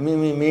කොහොමද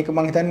මේක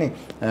මම හිතන්නේ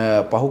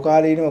පහු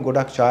කාලේනම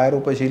ගොඩක්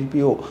ඡායාරූප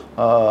ශිල්පියෝ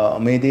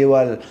මේ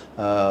දේවල්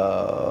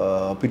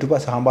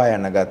පිටුපස හඹා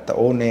යන්න ගත්තා.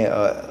 ඕනේ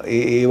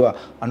ඒවා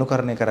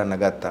අනුකරණය කරන්න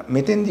ගත්තා.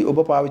 මෙතෙන්දි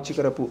ඔබ පාවිච්චි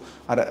කරපු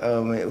අර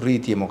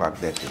රීතිය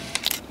මොකක්ද ඇත්තේ?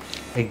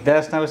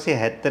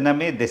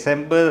 1979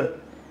 දෙසැම්බර්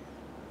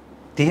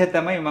 30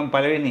 තමයි මම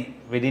පළවෙනි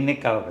වෙඩින්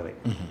එක කව කරේ.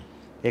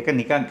 ඒක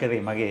නිකන්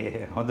කරේ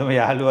මගේ හොඳම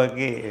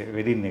යාළුවාගේ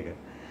වෙඩින් එක.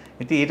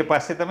 ඉතින් ඊට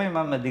පස්සේ තමයි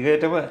මම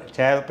දිගටම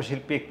ඡායාරූප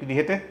ශිල්පියෙක්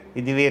විදිහට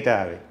ඉදිරියට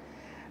ආවේ.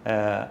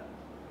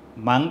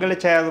 මංගල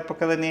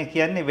ඡායාරූපකරණය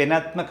කියන්නේ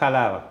වෙනත්ම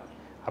කලාවක්.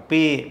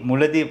 අපි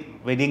මුලදී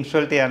වෙඩින්ග්ස්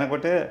වලට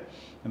යනකොට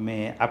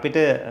මේ අපිට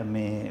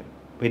මේ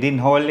වෙඩින්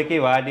හෝල්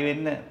එකේ වාඩි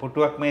වෙන්න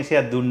පුටුවක්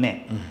මේසයක් දුන්නේ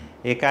නැහැ.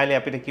 ඒ කාලේ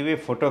අපිට කිව්වේ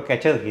ෆොටෝ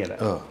කැචර්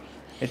කියලා.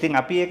 ඉතින්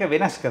අපි ඒක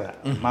වෙනස් කරා.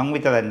 මං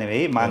විතරක්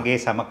නෙවෙයි මගේ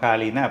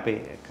සමකාලීන අපේ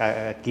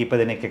කීප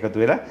දෙනෙක් එකතු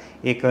වෙලා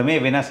ඒ ක්‍රමේ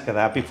වෙනස්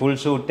කරා. අපි ෆුල්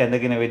සූට්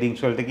ඇඳගෙන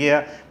වෙඩින්ග්ස් වලට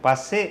ගියා.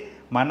 පස්සේ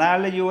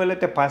මනාල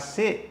යුවලට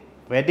පස්සේ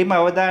වැඩිම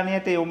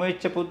අවධානයට යොමු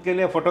වෙච්ච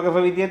පුද්ගලයා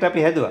ෆොටෝග්‍රැෆර් විදියට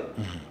අපි හැදුවා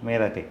මේ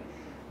රටේ.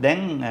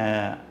 දැන්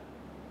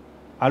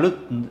අලුත්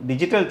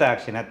ඩිජිටල්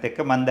තාක්ෂණයත් එක්ක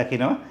මම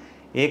දකිනවා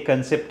ඒ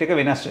concept එක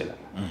වෙනස් වෙලා.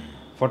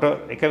 ෆොටෝ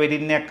එක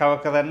වෙඩින් එකක් කවර්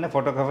කරන්න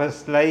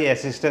ෆොටෝග්‍රැෆර්ස්ලයි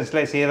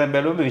ඇසිස්ටන්ට්ස්ලයි සියලුම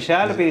බැලුවම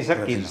විශාල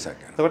පිරිසක් ඉන්නවා.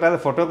 ඒකට අර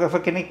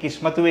ෆොටෝග්‍රැෆර් කෙනෙක්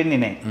ඉස්මතු වෙන්නේ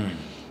නැහැ.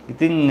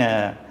 ඉතින්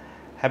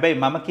හැබැයි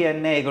මම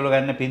කියන්නේ ඒගොල්ලෝ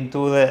ගන්න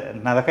පින්තූර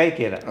නරකයි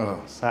කියලා.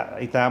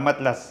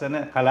 ඉතාමත් ලස්සන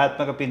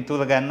කලාත්මක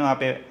පින්තූර ගන්නවා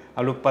අපේ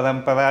අලුත්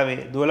පරම්පරාවේ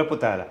දුවල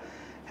පුතාලා.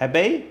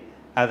 හැබැයි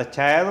අර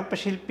ඡායාරූප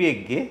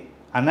ශිල්පියෙක්ගේ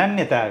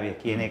අනන්‍යතාවය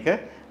කියන එක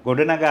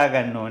ගොඩනගා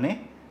ගන්න ඕනේ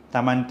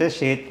Tamanට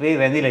ක්ෂේත්‍රේ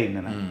රැඳිලා ඉන්න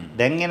නම්.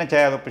 දැන් එන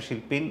ඡායාරූප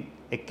ශිල්පීන්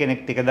එක්කෙනෙක්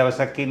ටික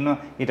දවසක් ඉන්නවා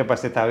ඊට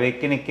පස්සේ තව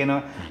එක්කෙනෙක්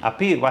එනවා.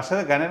 අපි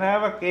වසර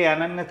ගණනාවක් ඒ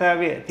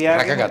අනන්‍යතාවය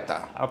තියාගෙන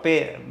අපේ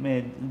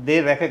මේ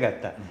දේ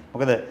රැකගත්තා.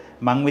 මොකද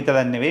මං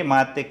විතරක් නෙවෙයි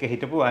මාත් එක්ක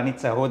හිටපු අනිත්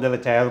සහෝදර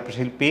ඡායාරූප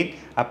ශිල්පීන්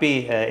අපි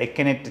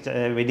එක්කෙනෙක්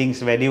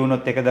වෙඩින්ග්ස් වැඩි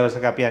වුණොත් එක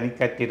දවසක අපි අනිත්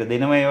කට්ටියට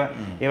දෙනවා ඒවා.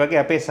 ඒ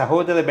වගේ අපේ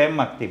සහෝදර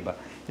බැම්මක් තිබ්බා.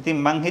 ඉතින්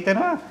මං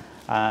හිතනවා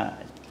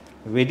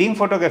වෙඩින්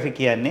ෆොටෝග්‍රැෆි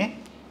කියන්නේ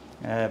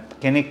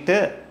කෙනෙක්ට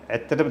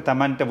ඇත්තටම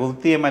Tamanට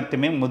වෘත්තීය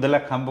මට්ටමින්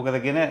මුදලක් හම්බ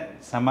කරගෙන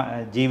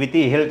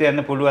ජීවිතේ ඉහළට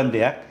යන්න පුළුවන්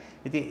දෙයක්.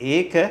 ඉතින්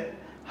ඒක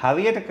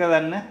හරියට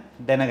කරන්න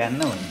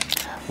දැනගන්න ඕනේ.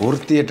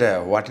 වෘත්තියට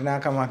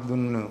වටිනාකමක්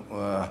දුන්නු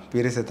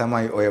පිරිස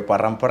තමයි ඔය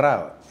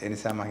පරම්පරාව. ඒ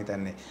නිසා මම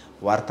හිතන්නේ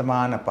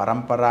වර්තමාන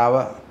පරම්පරාව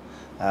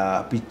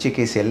පිච්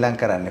එකේ සෙල්ලම්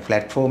කරන්නේ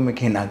ප්ලැට්ෆෝම්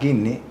එකේ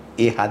නගින්නේ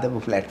ඒ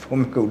හදපු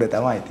ප්ලැට්ෆෝම් එක උඩ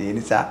තමයි. ඒ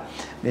නිසා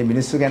මේ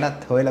මිනිස්සු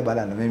ගැනත් හොයලා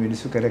බලන්න. මේ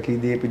මිනිස්සු කර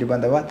කී දේ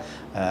පිළිබඳව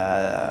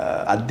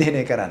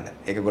අධ්‍යයනය කරන්න.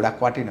 ඒක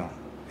ගොඩක් වටිනවා.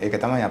 ඒක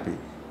තමයි අපි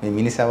මේ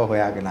මිනිසාව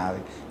හොයාගෙන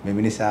ආවේ. මේ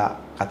මිනිසා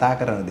කතා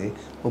කරන දේ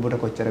ඔබට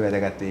කොච්චර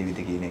වැදගත් වේවිද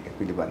කියන එක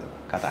පිළිබඳව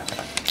කතා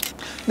කරන්නේ.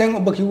 දැන්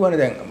ඔබ කිව්වනේ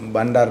දැන්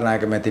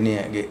බණ්ඩාරනායක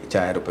මැතිණියගේ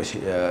ඡායාරූප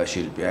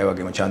ශිල්පියා ඒ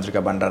වගේම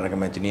චන්ද්‍රිකා බණ්ඩාරනායක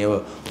මැතිණියව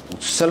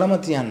උත්සලම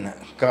තියන්න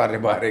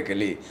කාර්යභාරය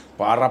කළේ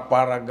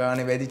පාරක්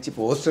ගානේ වැදිච්ච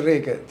පෝස්ටර්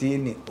එක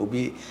තියෙන්නේ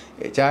ඔබේ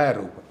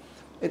ඡායාරූප.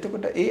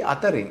 එතකොට ඒ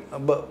අතරින්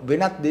ඔබ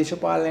වෙනත්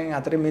දේශපාලනයන්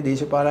අතරින් මේ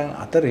දේශපාලනයන්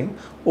අතරින්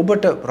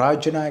ඔබට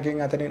රාජ්‍ය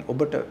නායකයන් අතරින්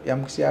ඔබට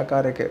යම්කිසි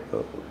ආකාරයක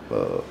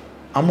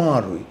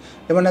අමාරුයි.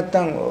 එහෙම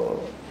නැත්නම්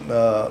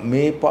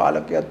මේ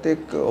පාලකයාත්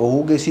එක්ක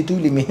ඔහුගේ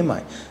සිතුවිලි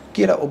මෙහෙමයි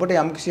කියලා ඔබට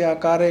යම්කිසි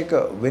ආකාරයක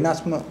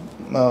වෙනස්ම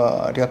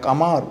ටිකක්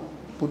අමාරු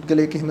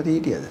පුද්ගලයෙක් එහෙම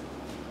හිටියද?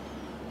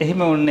 එහෙම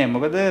වුණේ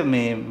මොකද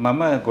මේ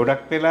මම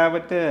ගොඩක්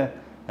වෙලාවට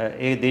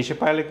ඒ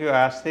දේශපාලකයෝ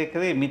ආශ්‍රය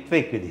කරේ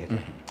මිත්‍රෙක් විදිහට.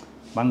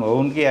 මම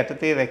ඔවුන්ගේ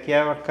යටතේ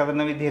රැකියාවක්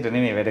කරන විදිහට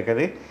නෙමෙයි වැඩ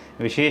කරේ.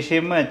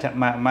 විශේෂයෙන්ම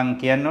මම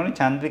කියන්න ඕනේ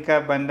චන්ද්‍රිකා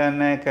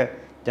බණ්ඩාරනායක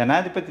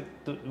ජනාධිපති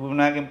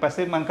වුණාගෙන්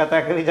පස්සේ මම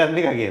කතා කරේ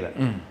චන්ද්‍රිකා කියලා.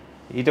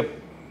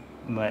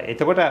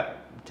 එතකොට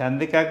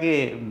චන්ද්‍රිකාගේ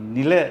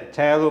නිල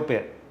ඡායාරූපය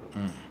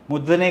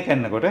මුද්‍රණය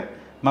කරනකොට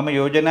මම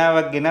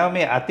යෝජනාවක් ගෙනාවා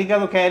මේ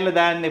අතිගරු කෑල්ල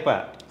දාන්න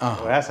එපා.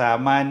 ඔයා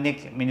සාමාන්‍ය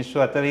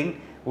මිනිස්සු අතරින්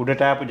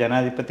උඩට ආපු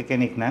ජනාධිපති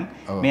කෙනෙක් නම්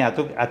මේ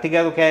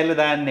අතිගරු කෑල්ල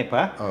දාන්න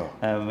එපා.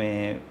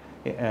 මේ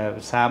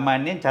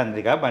සාමාන්‍යයෙන්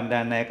චන්ද්‍රිකා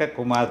බණ්ඩාරනායක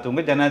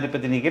කුමාරතුංග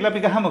ජනාධිපතිනි කියලා අපි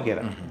ගහමු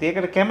කියලා.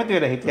 ඒකට කැමති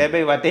වෙලා හිටියා.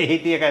 හැබැයි වටේ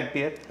හිටිය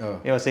කට්ටිය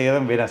ඒව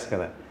සේරම වෙනස්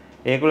කළා.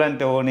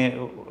 ඒගොල්ලන්ට ඕනේ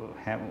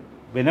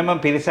වෙනම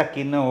පිරිසක්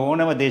ඉන්න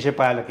ඕනම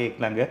දේශපාලකයෙක්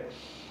ළඟ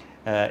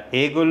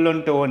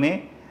ඒගොල්ලොන්ට ඕනේ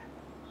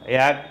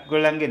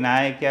එයාගොල්ලන්ගේ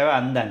නායකයව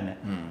අන්දන්න.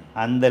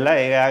 අන්දලා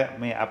එයා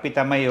මේ අපි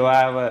තමයි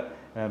ඔයාව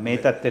මේ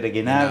තත්ත්වයට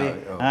ගෙනාවේ.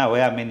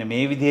 ඔයා මෙන්න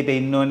මේ විදිහට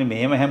ඉන්න ඕනේ.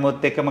 මෙහෙම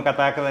හැමොත් එක්කම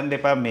කතා කරන්න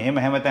එපා.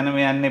 මෙහෙම හැමතැනම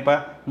යන්න එපා.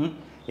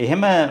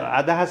 එහෙම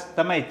අදහස්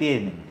තමයි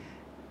තියෙන්නේ.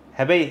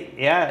 හැබැයි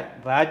එයා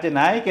රාජ්‍ය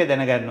නායකයා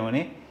දැනගන්න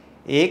ඕනේ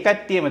ඒ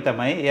කට්ටියම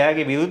තමයි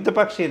එයාගේ විරුද්ධ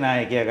පක්ෂයේ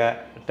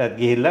නායකයාටත්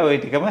ගිහිල්ලා ওই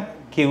ටිකම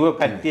කිව්ව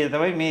කට්ටිය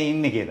තමයි මේ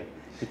ඉන්නේ කියලා.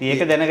 ඉතින්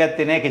ඒක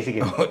දැනගත්තේ නැහැ කිසි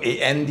කෙනෙක්. ඒ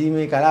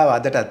ඇන්දීමේ කලාව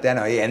අදටත්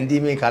යනවා. ඒ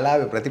ඇන්දීමේ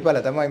කලාවේ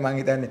ප්‍රතිඵල තමයි මම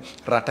හිතන්නේ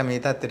රට මේ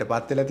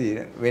තත්ත්වයටපත් වෙලා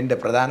තියෙන වෙන්න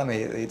ප්‍රධානම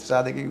හේතු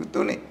සාධකයකුත්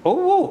උනේ.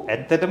 ඔව්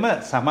ඇත්තටම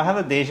සමහර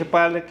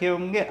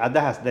දේශපාලකයන්ගේ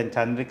අදහස් දැන්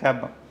චන්ද්‍රිකා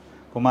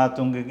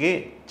කුමාරතුංගගේ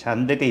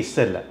ඡන්දෙට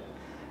ඉස්සෙල්ලා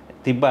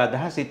තිබ්බ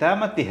අදහස්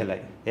ඉතාමත්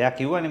ඉහළයි. එයා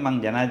කිව්වනේ මං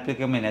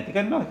ජනාධිපතිකම නැති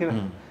කරනවා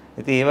කියලා.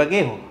 ඉතින් ඒ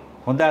වගේ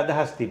හොඳ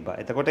අදහස් තිබ්බා.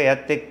 එතකොට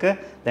එයත් එක්ක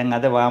දැන්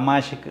අද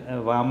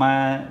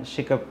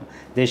වාමාංශික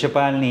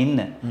දේශපාලනේ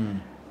ඉන්න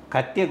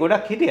කට්ටිය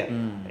ගොඩක් හිටියා.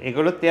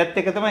 ඒගොල්ලොත් එයත්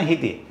එක්ක තමයි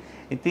හිටියේ.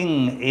 ඉතින්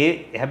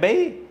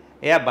හැබැයි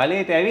එයා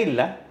බලයට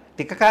ඇවිල්ලා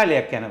ටික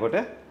කාලයක් යනකොට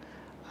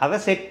අර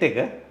සෙට් එක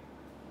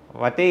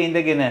වටේ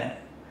ඉඳගෙන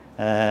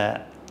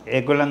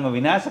ඒගොල්ලන්ව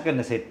විනාශ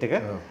කරන සෙට් එක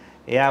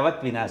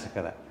එයාවත් විනාශ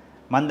කරා.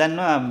 මම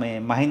දන්නවා මේ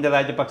මහින්ද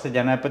රාජපක්ෂ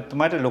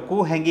ජනාධිපතිතුමාට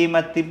ලොකු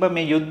හැඟීමක් තිබ්බ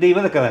මේ යුද්ධය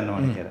ඉවර කරන්න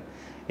ඕනේ කියලා.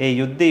 ඒ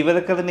යුද්ධය ඉවර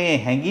කරන්නේ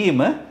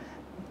හැඟීම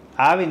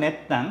ආවේ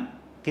නැත්නම්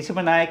කිසිම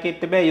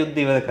නායකයෙක්ට බෑ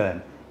යුද්ධය ඉවර කරන්න.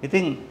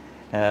 ඉතින්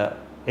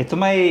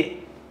එතුමයි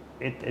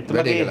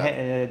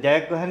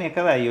ජයග්‍රහණය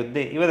කරා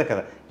යුද්ධය ඉවර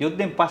කරා.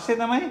 යුද්ධෙන් පස්සේ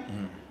තමයි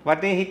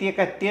වටේ හිටිය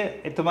කට්ටිය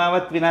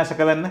එතුමාවත් විනාශ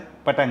කරන්න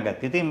පටන්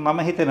ගත්තා. ඉතින් මම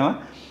හිතනවා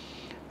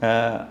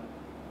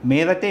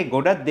මේ රටේ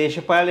ගොඩක්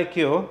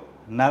දේශපාලකයෝ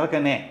නරක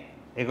නෑ.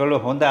 ඒගොල්ලෝ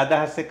හොඳ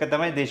අදහස් එක්ක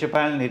තමයි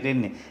දේශපාලනයට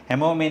එන්නේ.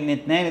 හැමෝම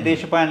එන්නේත් නැහැනේ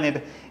දේශපාලනයට.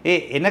 ඒ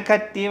එන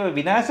කට්ටියව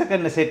විනාශ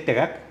කරන සෙට්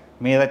එකක්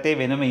මේ රටේ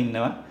වෙනම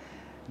ඉන්නවා.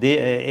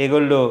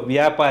 ඒගොල්ලෝ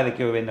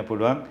ව්‍යාපාරිකයෝ වෙන්න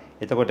පුළුවන්.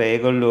 එතකොට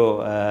ඒගොල්ලෝ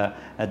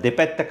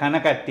දෙපැත්ත කන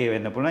කට්ටිය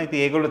වෙන්න පුළුවන්. ඉතින්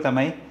ඒගොල්ලෝ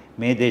තමයි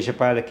මේ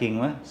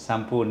දේශපාලකින්ව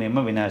සම්පූර්ණයෙන්ම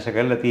විනාශ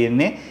කරලා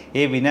තියෙන්නේ.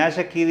 ඒ විනාශ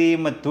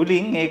කිරීම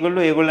තුලින්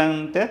ඒගොල්ලෝ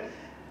ඒගොල්ලන්ට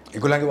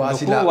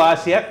ඒගොල්ලන්ගේ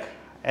වාසියක්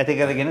ඇති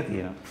කරගෙන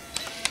තියෙනවා.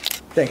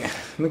 දැන්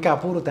මේක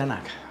අපූර්ව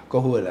තැනක්.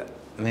 කොහොමද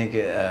මේක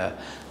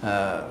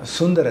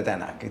සුන්දර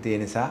තැනක්. ඒ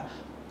නිසා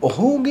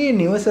ඔහුගේ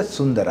නිවස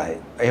සුන්දරයි.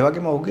 ඒ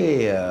වගේම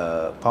ඔහුගේ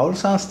පෞල්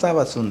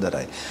සංස්ථාවත්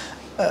සුන්දරයි.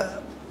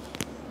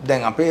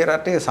 දැන් අපේ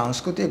රටේ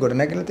සංස්කෘතිය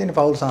ගොඩනැගිලා තියෙන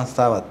පෞල්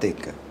සංස්ථාවත්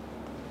එක්ක.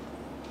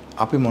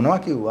 අපි මොනවා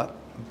කිව්වත්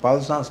පෞල්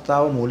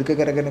සංස්ථාව මූලික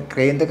කරගෙන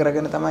ක්‍රේන්ද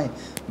කරගෙන තමයි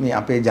මේ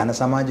අපේ ජන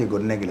සමාජය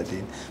ගොඩනැගිලා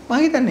තියෙන්නේ. මම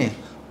හිතන්නේ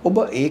ඔබ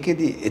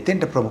ඒකෙදි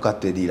එතෙන්ට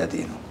ප්‍රමුඛත්වය දීලා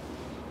තියෙනවා.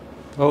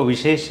 ඔව්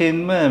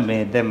විශේෂයෙන්ම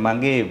මේ දැන්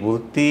මගේ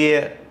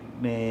වෘත්තීය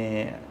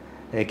මේ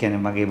ඒ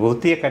කියන්නේ මගේ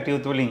වෘත්තීය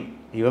කටයුතු වලින්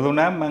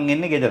ඉවරුණාම මම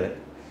එන්නේ ගෙදර.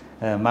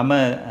 මම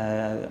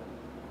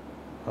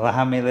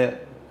වහමෙල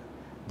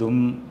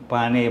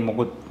දුම්පානේ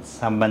මොකුත්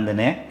සම්බන්ධ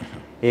නැහැ.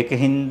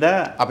 ඒකින්ද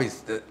අපි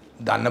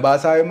දන්න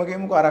භාෂාවෙම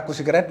කියමුකෝ අරක්කු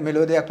සිගරට්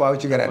මෙලෝදියක්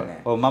පාවිච්චි කරන්නේ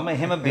නැහැ. ඔව් මම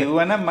එහෙම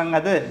බිව්වනම් මං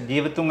අද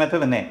ජීවතුන්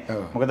අතර නැහැ.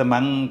 මොකද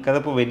මං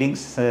කරපු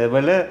වෙඩින්ග්ස්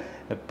වල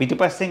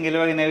පිටිපස්සෙන්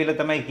එලවගෙන ඇවිල්ලා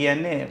තමයි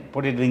කියන්නේ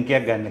පොඩි ඩ්‍රින්ක්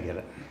එකක් ගන්න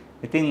කියලා.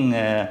 ඉතින්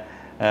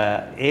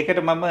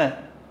ඒකට මම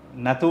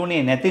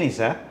නතුුනේ නැති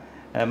නිසා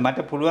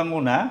මට පුළුවන්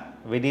වුණා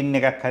වෙඩින්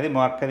එකක් හරි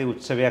මොකක් හරි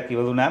උත්සවයක්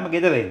ඉවරුනාම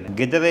ගෙදර එන්න.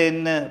 ගෙදර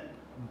එන්න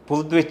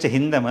පුරුදු වෙච්ච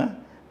හින්දම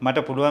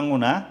මට පුළුවන්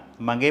වුණා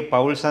මගේ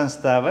පෞල්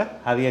සංස්ථාව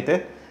හරියට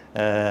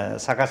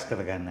සකස්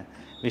කරගන්න.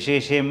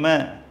 විශේෂයෙන්ම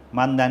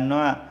මම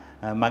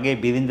දන්නවා මගේ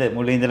බිරිඳ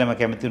මුලින් ඉඳලම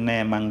කැමති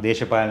උන්නේ මං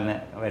දේශපාලන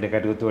වැඩ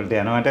කටයුතු වලට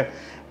යනවට.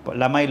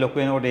 ළමයි ලොකු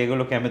වෙනකොට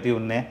ඒගොල්ලෝ කැමති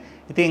උන්නේ.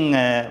 ඉතින්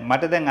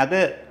මට දැන් අද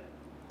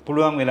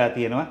පුළුවන් වෙලා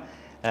තියෙනවා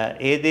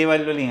ඒ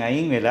දේවල් වලින්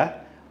අයින් වෙලා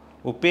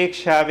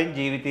උපේක්ෂාවෙන්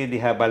ජීවිතය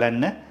දිහා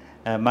බලන්න.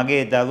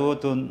 මගේ දරුවෝ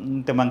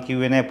තුන්ට මං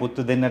කිව්වේ නැහැ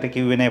පුතු දෙන්නට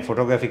කිව්වේ නැහැ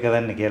ෆොටෝග්‍රැෆි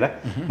කරන්න කියලා.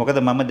 මොකද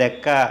මම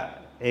දැක්කා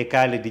ඒ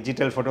කාලේ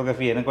ඩිජිටල්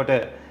ෆොටෝග්‍රැෆි එනකොට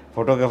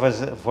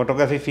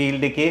ෆොටෝග්‍රැෆි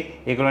ෆීල්ඩ් එකේ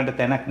ඒගොල්ලන්ට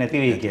තැනක් නැති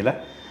වෙයි කියලා.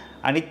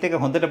 අනිත් එක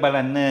හොඳට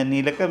බලන්න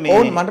නීලක මේ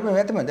ඕන් මට මේ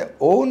වැතමද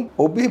ඕන්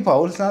ඔබේ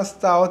පෞල්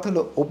සංස්ථාව තුළ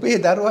ඔබේ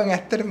දරුවන්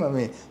ඇත්තටම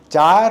මේ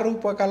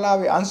ඡායාරූප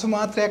කලාවේ අංශු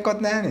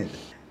මාත්‍රයක්වත් නැහැ නේද?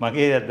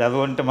 මගේ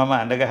දරුවන්ට මම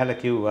අඬගහලා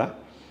කිව්වා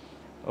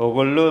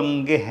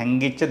ඕගොල්ලෝන්ගේ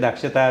හැංගිච්ච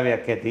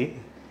දක්ෂතාවයක් ඇති.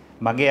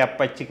 මගේ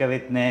අප්පච්චි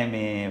කරෙත් නෑ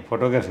මේ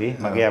ෆොටෝග්‍රැෆි.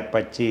 මගේ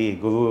අප්පච්චි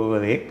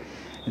ගුරුවරයෙක්.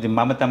 ඉතින්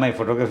මම තමයි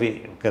ෆොටෝග්‍රැෆි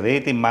කරේ.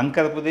 ඉතින් මං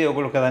කරපු දේ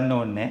ඕගොල්ලෝ කරන්න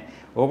ඕනේ නෑ.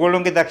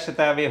 ඕගොල්ලෝන්ගේ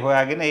දක්ෂතාවය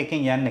හොයාගෙන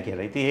ඒකෙන් යන්න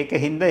කියලා. ඉතින් ඒක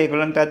හින්දා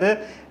ඒගොල්ලන්ට අද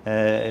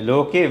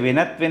ලෝකයේ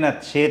වෙනත්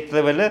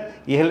ක්ෂේත්‍රවල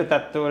ඉහළ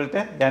තත්ත්වවලට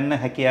යන්න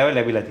හැකියාව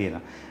ලැබිලා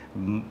තියෙනවා.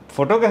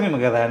 ෆොටෝග්‍රැෆිම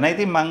කරා නෑ.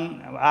 ඉතින් මං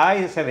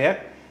ආයෙසරයක්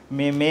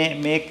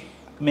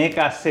මේක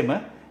අස්සෙම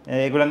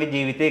ඒගොල්ලන්ගේ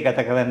ජීවිතේ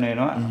ගත කරන්න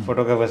වෙනවා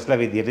ෆොටෝග්‍රැෆර්ස්ලා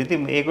විදියට.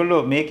 ඉතින්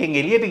ඒගොල්ලෝ මේකෙන්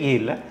එළියට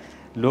ගිහිල්ලා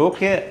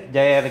ලෝකය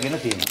ජය අරගෙන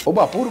තියෙනවා. ඔබ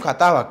අපූර්ව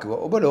කතාවක් කිව්වා.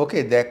 ඔබ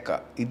ලෝකේ දැක්කා,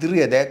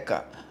 ඉදිරිය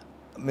දැක්කා.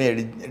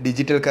 මේ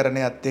ඩිජිටල්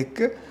කරණයත් එක්ක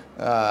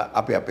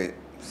අපි අපේ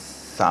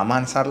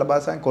සාමාන්‍ය සරල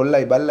භාෂාවෙන්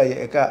කොල්ලයි බල්ලයි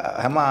එක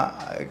හැම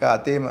එක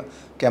අතේම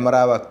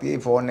කැමරාවක් තියෙයි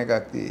ෆෝන්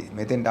එකක් තියෙයි.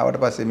 මෙතෙන්ට ආවට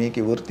පස්සේ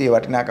මේකේ වෘත්තීය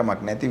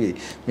වටිනාකමක් නැති වෙයි.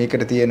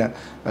 මේකට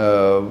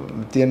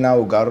තියෙන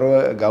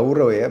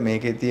ගෞරවය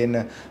මේකේ තියෙන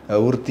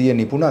වෘත්තීය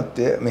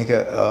නිපුණත්වය මේක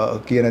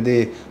කියන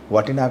දේ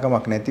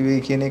වටිනාකමක් නැති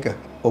වෙයි කියන එක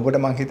ඔබට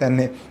මං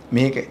හිතන්නේ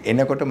මේක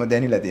එනකොටම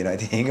දැනිලා තියෙනවා.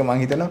 ඉතින් ඒක මං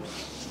හිතනවා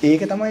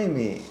ඒක තමයි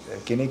මේ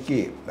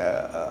කෙනෙක්ගේ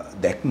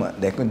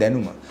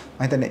දැනුම. මම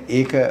හිතන්නේ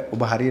ඒක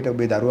ඔබ හරියට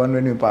ඔබේ දරුවන්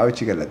වෙනුවෙන්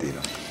පාවිච්චි කරලා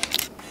තියෙනවා.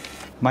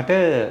 මට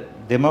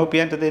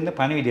දෙමව්පියන්ට දෙන්න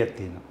පණිවිඩයක්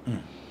තියෙනවා.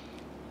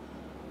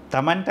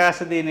 Tamanට ආස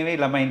දේ නෙවෙයි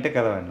ළමයින්ට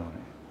කරවන්න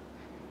ඕනේ.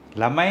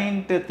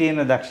 ළමයින්ට තියෙන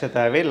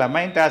දක්ෂතාවයේ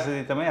ළමයින්ට ආස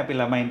දේ තමයි අපි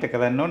ළමයින්ට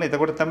කරන්න ඕනේ.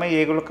 එතකොට තමයි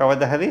මේගොල්ලෝ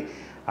කවදා හරි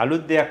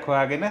අලුත් දෙයක්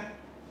හොයාගෙන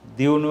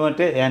දියුණුවට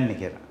යන්නේ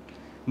කියලා.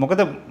 මොකද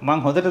මම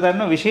හොඳට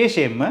දන්නවා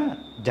විශේෂයෙන්ම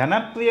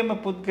ජනප්‍රියම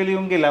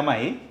පුද්ගලයන්ගේ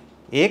ළමයි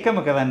ඒකම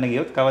කරන්න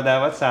ගියොත්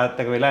කවදාවත්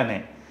සාර්ථක වෙලා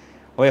නැහැ.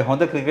 ඔය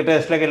හොඳ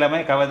ක්‍රිකටර්ස්ලාගේ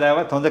ළමයි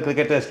කවදාවත් හොඳ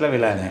ක්‍රිකටර්ස්ලා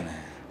වෙලා නැහැ.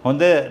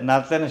 හොඳ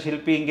නර්තන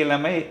ශිල්පීන්ගේ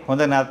ළමයි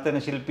හොඳ නර්තන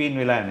ශිල්පීන්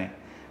වෙලා නැහැ.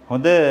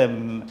 හොඳ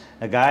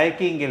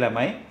ගායකයින්ගේ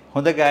ළමයි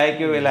හොඳ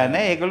ගායකයෝ වෙලා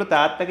නැහැ. ඒගොල්ලෝ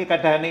තාත්තගේ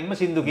කටහඬින්ම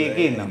සින්දු කිය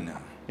ඉන්නවා.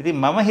 ඉතින්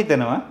මම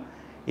හිතනවා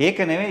ඒක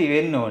නෙවෙයි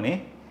වෙන්න ඕනේ.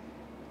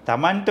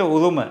 Tamanට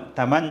උරුම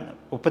Taman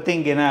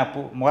උපතින් ගෙන ආපු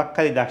මොකක්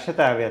හරි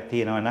දක්ෂතාවයක්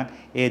තියෙනවා නම්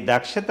ඒ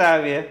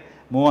දක්ෂතාවය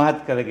මෝහත්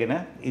කරගෙන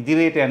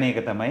ඉදිරියට යන එක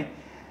තමයි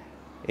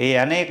ඒ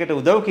අනේකට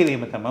උදව්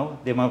කිරීම තමයි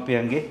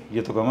දෙමාපියන්ගේ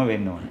යුතුයකම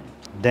වෙන්න ඕනේ.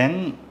 දැන්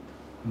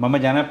මම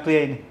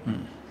ජනප්‍රියයිනේ.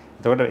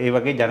 එතකොට ඒ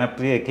වගේ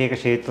ජනප්‍රිය එක එක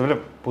ක්ෂේත්‍රවල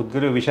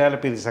පුද්ගලයෝ විශාල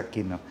පිරිසක්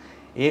ඉන්නවා.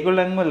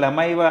 ඒගොල්ලන්ගේ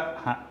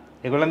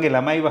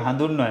ළමයිව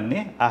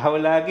හඳුන්වන්නේ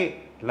අහවලාගේ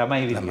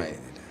ළමයි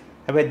විදියට.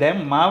 හැබැයි දැන්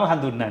මාව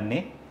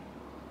හඳුන්වන්නේ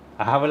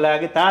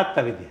අහවලාගේ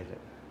තාත්තා විදියට.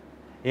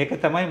 ඒක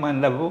තමයි මම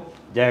ලැබු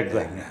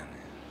ජයග්‍රහණය.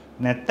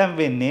 නැත්තම්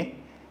වෙන්නේ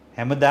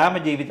හැමදාම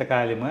ජීවිත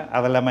කාලෙම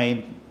අර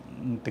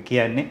ළමයින්ට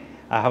කියන්නේ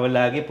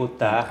අහවලාගේ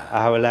පුතා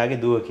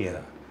අහවලාගේ දුව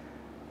කියලා.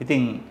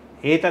 ඉතින්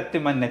ඒ தත්ත්වෙ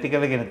මම නැති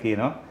කරගෙන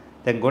තියෙනවා.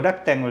 දැන් ගොඩක්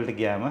තැන් වලට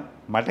ගියාම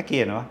මට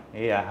කියනවා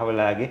ඒ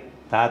අහවලාගේ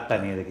තාත්තා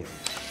නේද කියලා.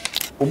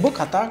 ඔබ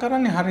කතා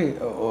කරන්නේ හරි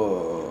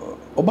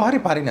ඔබ හරි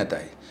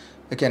පරිණතයි.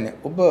 ඒ කියන්නේ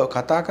ඔබ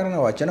කතා කරන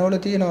වචනවල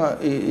තියෙන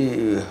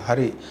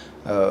හරි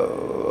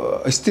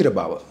ස්ථිර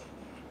බව.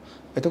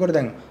 එතකොට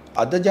දැන්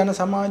අද ජන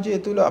සමාජය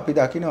තුළ අපි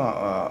දකිනවා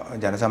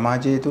ජන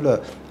සමාජය තුළ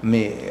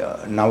මේ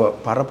නව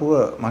පරපුර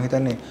මම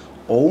හිතන්නේ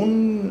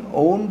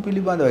ඔවුන්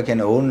පිළිබඳව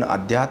කියන්නේ ඔවුන්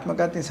අධ්‍යාත්මික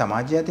අතින්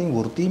සමාජය අතින්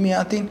වෘත්තීමය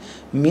අතින්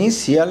මේ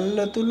සියල්ල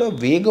තුළ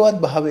වේගවත්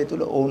භාවය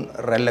තුළ ඔවුන්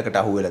රැල්ලකට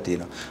අහු වෙලා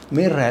තියෙනවා.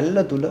 මේ රැල්ල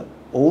තුළ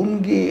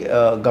ඔවුන්ගේ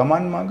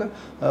ගමන් මඟ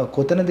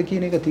කොතනද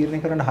කියන එක තීරණය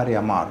කරන්න හරි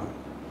අමාරුයි.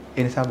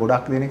 ඒ නිසා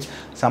ගොඩක් දෙනෙක්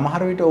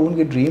සමහර විට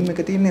ඔවුන්ගේ ඩ්‍රීම් එක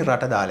තියෙන්නේ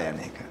රට දාලා යන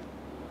එක.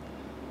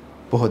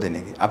 බොහෝ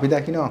දෙනෙක් අපි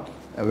දකිනවා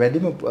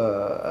වැඩිම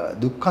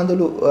දුක්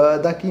කඳුළු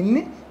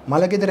දකින්නේ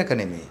මලගෙදරක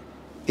නෙමෙයි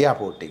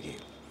එයාපෝට් එකේ.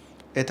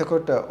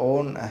 එතකොට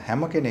ඕන්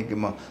හැම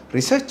කෙනෙක්ගේම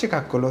රිසර්ච් එකක්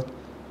කළොත්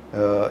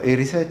ඒ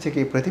රිසර්ච්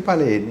එකේ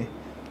ප්‍රතිඵලය එන්නේ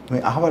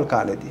මේ අහවල්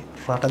කාලෙදී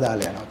රට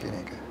දාලා යනවා කියන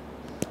එක.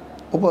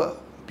 ඔබ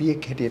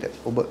පියෙක් හැටියට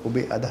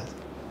ඔබේ අදහස.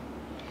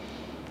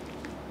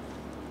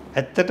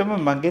 ඇත්තටම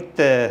මගෙත්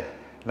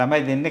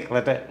ළමයි දෙන්නෙක්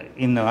රට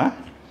ඉන්නවා.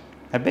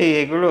 හැබැයි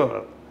ඒගොල්ලෝ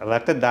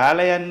රට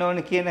දාලා යන්න ඕන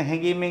කියන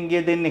හැඟීමෙන්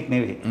ගිය දෙන්නෙක්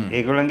නෙවෙයි.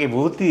 ඒගොල්ලන්ගේ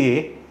වෘත්තියේ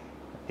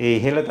ඒ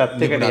ඉහළ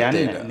තත්ත්වයකට යන්න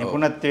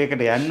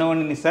නිපුණත්වයකට යන්න ඕන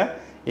නිසා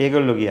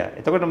ඒගොල්ලෝ ගියා.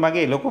 එතකොට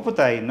මගේ ලොකු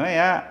පුතා ඉන්නවා.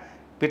 එයා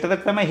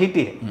පිටතට තමයි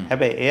හිටියේ.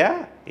 හැබැයි එයා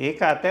ඒක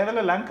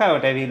අතහැරලා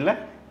ලංකාවට ඇවිල්ලා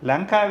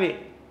ලංකාවේ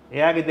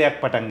එයාගේ දෙයක්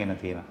පටන් ගෙන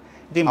තියෙනවා.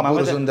 ඉතින් මම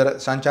සුන්දර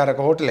සංචාරක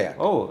හෝටලයක්.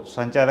 ඔව්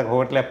සංචාරක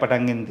හෝටලයක්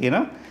පටන් ගෙන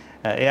තියෙනවා.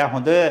 එයා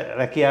හොඳ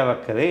රැකියාවක්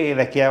කරේ. ඒ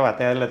රැකියාව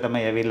අතහැරලා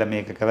තමයි ඇවිල්ලා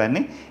මේක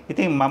කරන්නේ.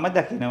 ඉතින් මම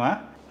දකිනවා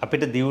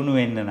අපිට දියුණු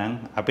වෙන්න නම්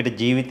අපිට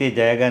ජීවිතේ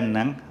ජය ගන්න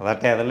නම්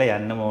රට ඇරලා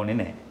යන්නම ඕනේ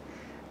නැහැ.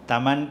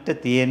 Tamanට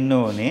තියෙන්න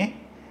ඕනේ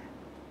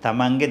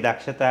තමන්ගේ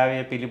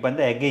දක්ෂතාවය පිළිබඳ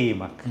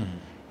ඇගීමක්.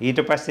 ඊට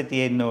පස්සේ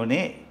තියෙන්න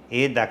ඕනේ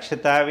ඒ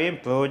දක්ෂතාවයෙන්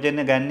ප්‍රයෝජන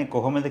ගන්න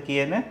කොහොමද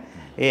කියන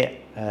ඒ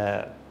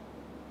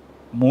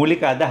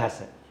මූලික අදහස.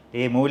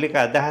 ඒ මූලික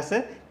අදහස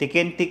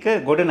ටිකෙන් ටික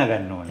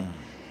ගොඩනගන්න ඕනේ.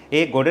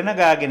 ඒ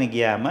ගොඩනගාගෙන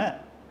ගියාම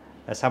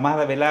සමහර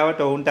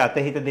වෙලාවට ඔවුන්ට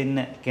අතහිත දෙන්න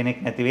කෙනෙක්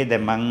නැති වෙයි.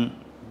 දැන් මං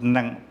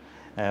නම්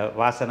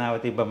වාසනාව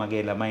තිබ්බ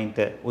මගේ ළමයින්ට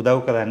උදව්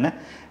කරන්න.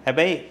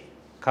 හැබැයි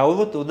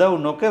කවුරුත් උදව්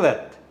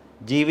නොකරත්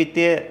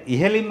ජීවිතය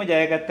ඉහළින්ම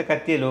ජයගත්ත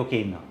කට්ටිය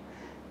ලෝකේ ඉන්නවා.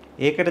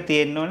 ඒකට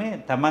තියෙන්න ඕනේ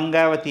තමන්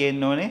ගාව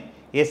තියෙන්න ඕනේ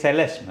ඒ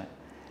සැලැස්ම,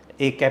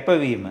 ඒ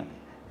කැපවීම,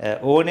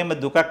 ඕනෙම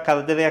දුකක්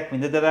කරදරයක්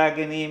විඳදරා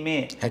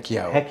ගැනීමේ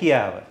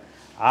හැකියාව,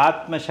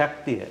 ආත්ම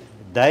ශක්තිය,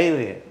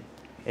 ධෛර්යය.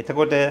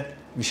 එතකොට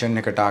විෂන්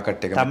එක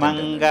ටාගට් එක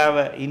තමන් ගාව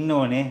ඉන්න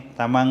ඕනේ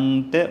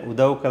තමන්ට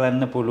උදව්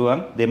කරන්න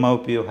පුළුවන්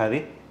දෙමව්පියෝ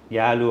හරි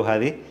යාළුවෝ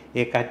හරි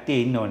ඒ කට්ටිය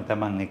ඉන්න ඕනේ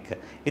තමන් එක්ක.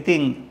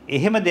 ඉතින්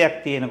එහෙම දෙයක්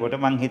තියෙනකොට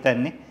මං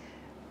හිතන්නේ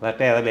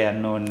රට ඇරලා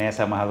යන්න ඕනේ නැහැ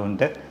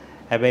සමහරුන්ට.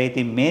 හැබැයි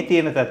ඉතින් මේ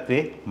තියෙන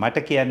තත්ත්වේ මට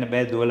කියන්න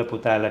බෑ දුවල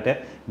පුතාලට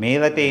මේ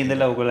රටේ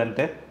ඉඳලා ඔයගලන්ට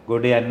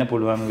ගොඩ යන්න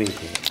පුළුවන් වෙයි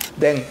කියලා.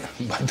 දැන්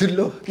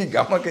බදුල්ලෝගේ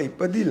ගමක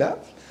ඉපදිලා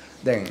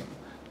දැන්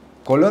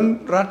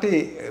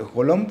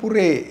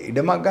කොළොම්පුරේ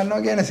ඉඩමක්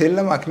ගන්නවා කියන්නේ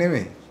සෙල්ලමක්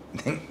නෙමෙයි.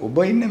 දැන් ඔබ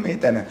ඉන්නේ මේ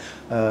තැන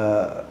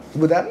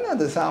ඔබ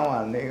දන්නවද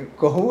සාමාන්‍ය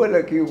කොහොවල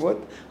කිව්වොත්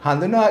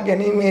හඳුනා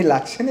ගැනීමේ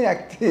ලක්ෂණයක්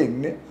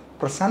තියෙන්නේ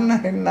ප්‍රසන්න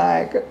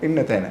හෙන්නායක ඉන්න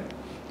තැන.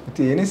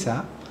 ඒ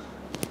නිසා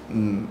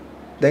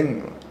දැන්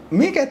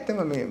මේක ඇත්තම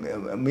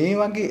මේ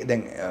වගේ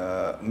දැන්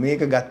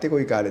මේක ගත්තේ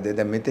කොයි කාලෙද?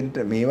 දැන් මෙතෙන්ට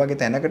මේ වගේ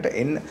තැනකට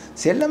එන්න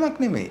සෙල්ලමක්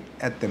නෙමෙයි.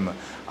 ඇත්තම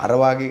අර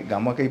වගේ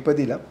ගමක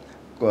ඉපදිලා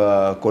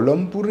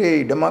කොළොම්පුරේ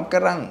ඉඩමක්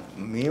කරන්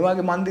මේ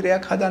වගේ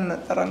මන්දිරයක් හදන්න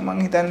තරම් මං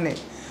හිතන්නේ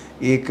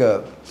ඒක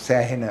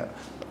සෑහෙන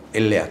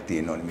එල්ලයක්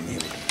තියෙනවනේ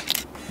මිනිහෙකුට.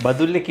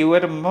 බදුල්ලේ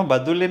කිව්වට මම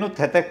බදුල්ලේනුත්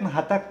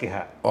 7ක්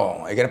එහා.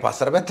 ඔව් ඒ කියන්නේ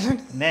පස්සර පැත්තනේ.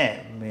 නෑ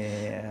මේ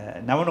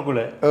නවණකුල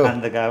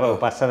කන්දකාව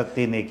පස්සරක්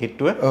තියෙන ඒ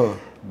කිට්ටුව. ඔව්.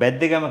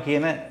 බැද්දගම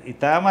කියන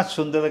ඉතාමත්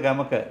සුන්දර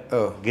ගමක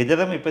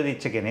ගෙදරම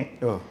ඉපදිච්ච කෙනෙක්.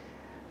 ඔව්.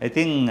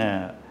 ඉතින්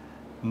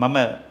මම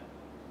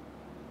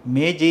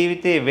මේ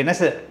ජීවිතේ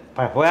වෙනස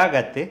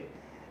හොයාගත්තේ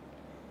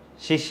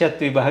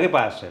ශිෂ්‍යත්ව විභාගේ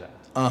පාස් වෙලා.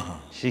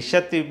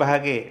 ශිෂ්‍යත්ව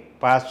විභාගේ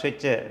පාස්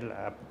වෙච්ච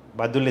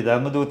බදුල්ලේ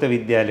ධර්මදූත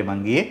විද්‍යාලෙ මං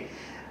ගියේ.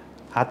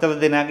 4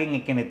 දෙනාගෙන්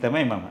එක්කෙනෙක්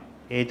තමයි මම.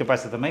 ඊට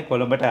පස්සේ තමයි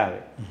කොළඹට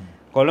ආවේ.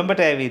 කොළඹට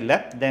ඇවිල්ලා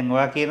දැන්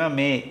ඔයා කියනවා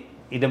මේ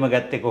ඉඩම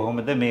ගත්තේ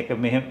කොහොමද මේක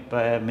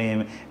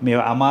මේ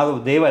අමාරු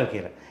දේවල්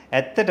කියලා.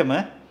 ඇත්තටම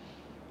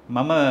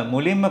මම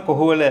මුලින්ම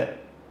කොහොවල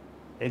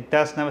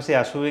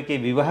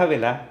 1981 විවාහ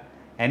වෙලා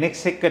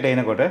ඇනෙක්ස් එකට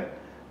එනකොට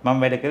මම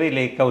වැඩ කරේ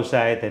ලේක් හවුස්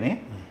ආයතනයේ.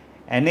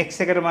 ඇනෙක්ස්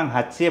එකට මම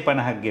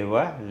 750ක්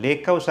ගෙවුවා.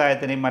 ලේක් හවුස්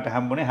ආයතනයෙන් මට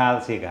හම්බුනේ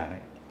 400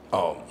 ගාණක්.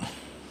 ඔව්.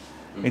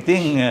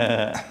 ඉතින්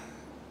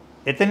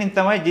එතනින්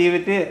තමයි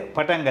ජීවිතේ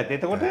පටන් ගත්තේ.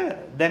 එතකොට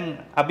දැන්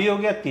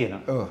අභියෝගයක්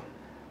තියෙනවා. ඔව්.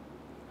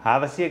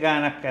 400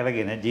 ගාණක්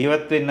අරගෙන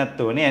ජීවත්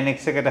වෙන්නත් ඕනේ.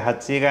 ඇනෙක්ස් එකට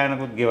 700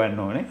 ගාණකුත් ගෙවන්න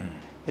ඕනේ.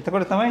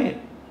 එතකොට තමයි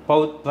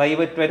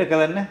ප්‍රයිවට් වැඩ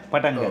කරන්න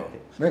පටන් ගත්තේ.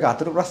 මේක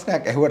අතුරු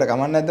ප්‍රශ්නයක් ඇහුවට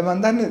කමක් නැද්ද මන්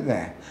දන්නේ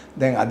නැහැ.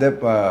 දැන්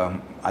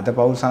අද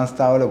පෞල්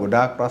සංස්ථාවල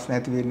ගොඩාක් ප්‍රශ්න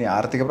ඇති වෙන්නේ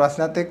ආර්ථික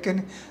ප්‍රශ්නත්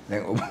එක්කනේ.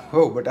 දැන්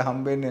ඔබට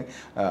හම්බෙන්නේ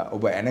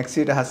ඔබ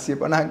ඇනෙක්සියට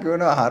 750ක්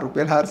ගෙවනවා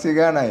රුපියල් 400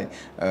 ගාණයි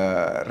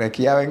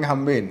රැකියාවෙන්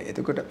හම්බෙන්නේ.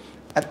 එතකොට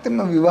ඇත්තම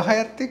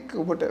විවාහයත් එක්ක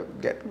ඔබට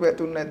ගැටලු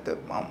ඇතුන් නැද්ද?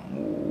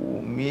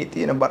 මේ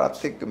තියෙන බරත්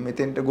එක්ක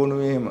මෙතෙන්ට ගොනු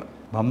වීම.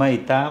 මම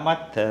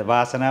ඊටමත්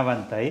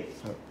වාසනාවන්තයි.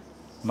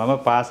 මම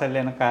පාසල්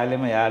යන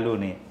කාලෙම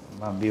යාළුවනේ.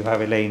 මම විවාහ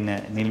වෙලා ඉන්න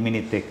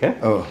නිල්මිනිත් එක්ක.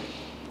 ඔව්.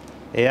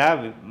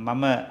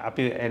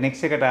 අපි ඇනෙක්ස්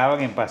එකට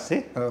ආවගෙන් පස්සේ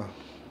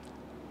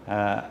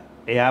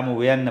එයාම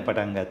උයන්න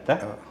පටන් ගත්තා.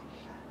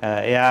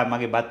 එයා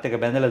මගේ බත් එක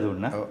බැඳලා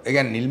දුන්නා. ඔව්. ඒ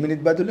කියන්නේ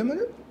නිල්මිනිත්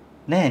බදුලෙමද?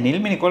 නෑ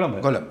නිල්මිනි කොළඹ.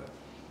 කොළඹ.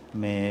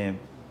 මේ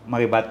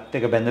මගේ බත්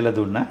එක බැඳලා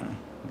දුන්නා.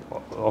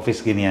 ඔෆිස්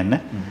ගෙනියන්න.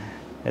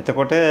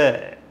 එතකොට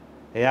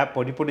එයා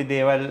පොඩි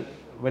දේවල්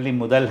වලින්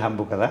මුදල් හම්බ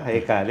කරා.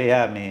 ඒ කාලේ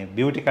එයා මේ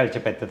බියුටි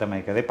කල්චර් පැත්ත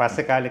තමයි කරේ.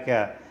 පස්සේ කාලෙක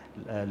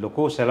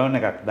ලොකු සැලෝන්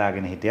එකක්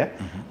දාගෙන හිටියා.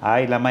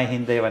 ආයි ළමයි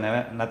හින්දා ඒව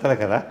නතර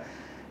කරා.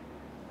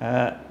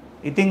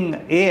 ඉතින්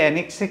ඒ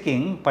ඇනෙක්ස්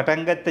එකකින්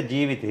පටන් ගත්ත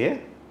ජීවිතය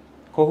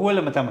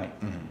කොහුවලම තමයි.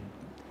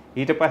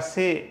 ඊට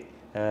පස්සේ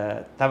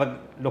තව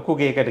ලොකු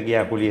ගේකට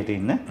ගියා කුලියට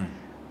ඉන්න.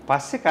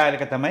 පස්සේ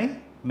කාලෙක තමයි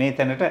මේ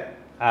තැනට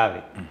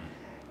ආවේ.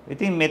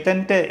 ඉතින්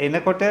මෙතනට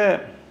එනකොට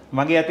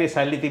මගේ අතේ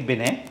සල්ලි තිබ්බේ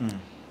නැහැ.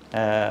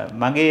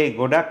 මගේ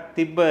ගොඩක්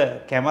තිබ්බ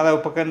කැමරා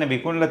උපකරණ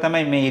විකුණලා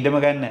තමයි මේ ඉඩම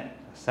ගන්න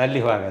සල්ලි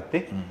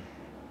හොයාගත්තේ.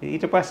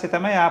 ඊට පස්සේ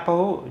තමයි ආපහු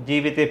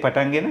ජීවිතේ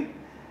පටන්ගෙන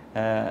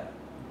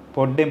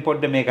පොඩ්ඩෙන්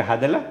පොඩ්ඩ මේක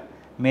හදලා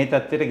මේ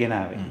තත්ත්වයට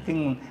ගෙනාවේ. ඉතින්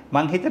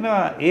මං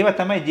හිතනවා ඒව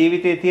තමයි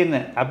ජීවිතේ තියෙන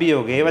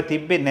අභියෝගය. ඒව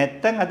තිබ්බේ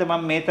නැත්තම් අද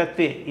මම මේ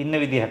තත්ත්වේ ඉන්න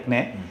විදිහක්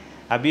නැහැ.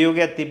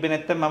 අභියෝගයක් තිබ්බේ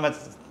නැත්තම් මම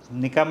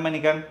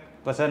නිකන්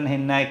ප්‍රසන්න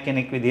හෙන්නායක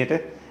කෙනෙක් විදිහට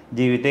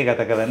ජීවිතේ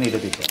ගත කරන්න ඉඩ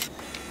තිබ්බා.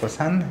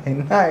 ප්‍රසන්න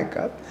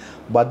හෙන්නායකත්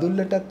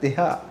බදුල්ලටත්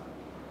එහා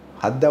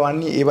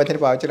හද්දවන්නේ ඒ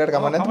වචනේ පාවිච්චි කරලා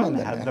කමක් නැද්ද මන්ද?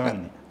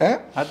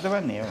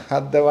 හද්දවන්නේ.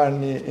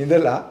 හද්දවන්නේ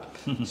ඉඳලා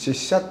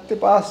ශිෂ්‍යත්ව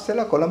පාස්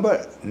වෙලා කොළඹ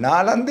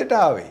නාලන්දෙට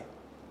ආවේ.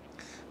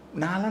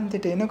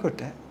 නාලන්දෙට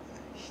එනකොට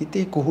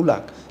හිතේ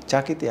කුහුලක්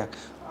චකිතයක්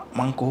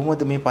මං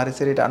කොහොමද මේ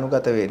පරිසරයට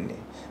අනුගත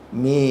වෙන්නේ?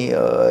 මේ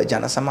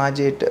ජන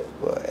සමාජයට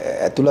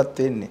ඇතුළත්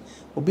වෙන්නේ?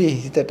 ඔබේ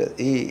හිතට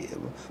ඒ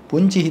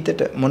පුංචි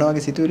හිතට මොන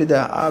වගේ සිතුවිලිද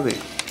ආවේ?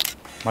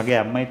 මගේ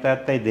අම්මයි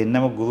තාත්තයි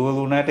දෙන්නම ගුරුවරු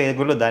වුණාට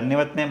ඒගොල්ලෝ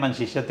දන්නේවත් නැහැ මං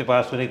ශිෂ්‍යත්ව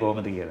පාස් වුණේ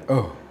කොහොමද කියලා.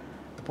 ඔව්.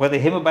 මොකද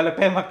එහෙම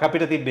බලපෑමක්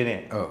අපිට තිබ්බේ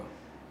නැහැ. ඔව්.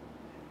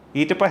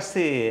 ඊට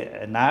පස්සේ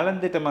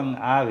නාලන්දෙට මං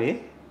ආවේ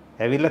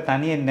ඇවිල්ලා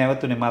තනියෙන්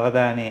නැවතුනේ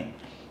මරදානේ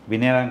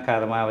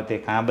විනයලංකාර මාවතේ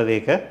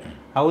කාමරයක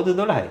අවුරුදු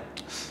 12යි.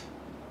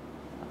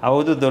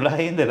 අවුරුදු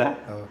 12 ඉඳලා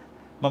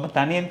මම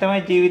තනියෙන්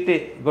තමයි ජීවිතේ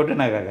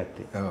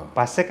ගොඩනගාගත්තේ.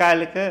 පස්සේ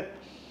කාලෙක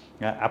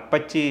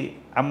අප්පච්චි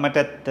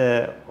අම්මටත්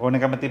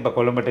ඕනකම තිබ්බ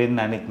කොළඹට එන්න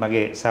අනිත්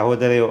මගේ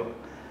සහෝදරයෝ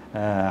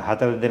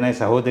 4 දෙනයි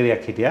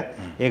සහෝදරියක් හිටියා.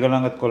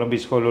 ඒගොල්ලන්වත් කොළඹ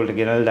ඉස්කෝල වලට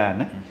ගෙනල්ලා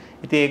දාන්න.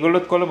 ඉතින්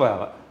ඒගොල්ලොත් කොළඹ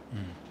ආවා.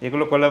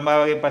 ඒගොල්ලෝ කොළඹ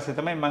ආවගෙන් පස්සේ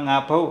තමයි මම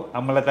ආපහු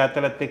අම්මලා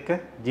තාත්තලාත් එක්ක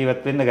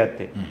ජීවත් වෙන්න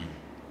ගත්තේ.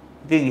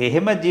 ඉතින්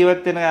එහෙම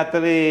ජීවත් වෙන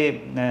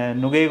අතරේ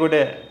නුගේගොඩ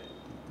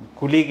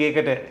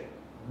කුලීගේකට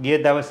ගිය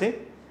දවසේ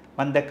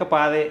මම දැක්ක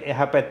පාරේ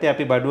එහා පැත්තේ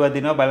අපි බඩුව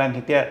දිනවා බලන්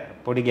හිටිය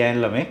පොඩි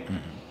ගෑනු ළමෙක්.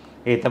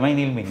 ඒ තමයි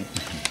නිල්මිනි.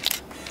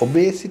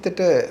 ඔබේ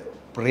සිතට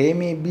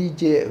ප්‍රේමී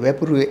බීජය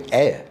වැපුරුවේ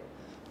ඇය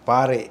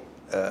පාරේ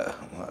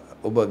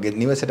ඔබ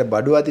නිවසට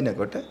බඩු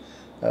අදිනකොට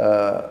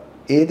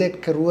ඒ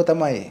දැක්කරුව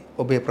තමයි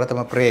ඔබේ ප්‍රථම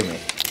ප්‍රේමය.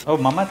 ඔව්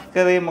මමත්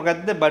කරේ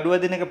මොකද්ද බඩුව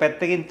දෙන එක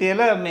පැත්තකින්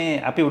තියලා මේ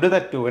අපි උඩ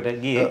තට්ටුවකට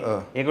ගියේ.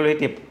 ඒගොල්ලෝ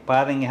හිටියේ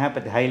පාරෙන් එහා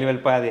පැත්තේ හයි ලෙවල්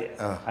පාරේ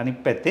අනිත්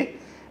පැත්තේ.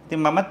 ඉතින්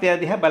මමත් එයා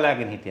දිහා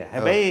බලාගෙන හිටියා.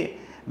 හැබැයි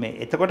මේ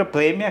එතකොට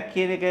ප්‍රේමයක්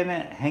කියන එක ගැන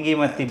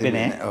හැඟීමක් තිබ්බේ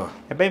නෑ.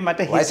 හැබැයි මට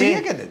හිතේ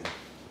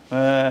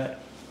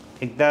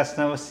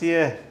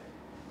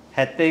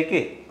 1971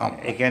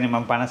 ඒ කියන්නේ මම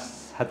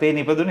 57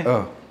 නේ ඉපදුනේ.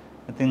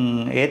 ඉතින්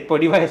ඒත්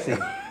පොඩි වයසේ.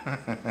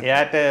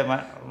 එයාට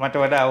මට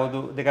වඩා අවුරුදු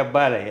දෙකක්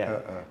බාලයි එයා.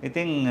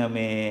 ඉතින්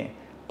මේ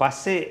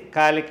පස්සේ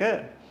කාලෙක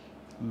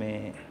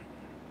මේ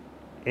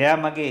එයා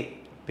මගේ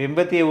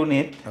පෙම්වතිය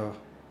වුණේත්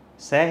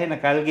සෑහෙන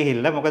කල්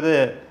ගිහිල්ලා මොකද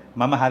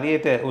මම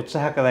හරියට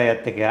උත්සාහ කරා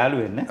යත් එක්ක යාළු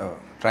වෙන්න.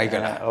 try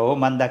කළා. ඔව්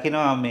මම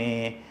දකිනවා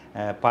මේ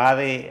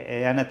පාරේ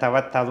යන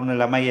තවත් තරුණ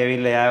ළමයි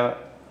ඇවිල්ලා එයා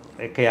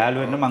එක්ක යාළු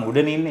වෙන්න මම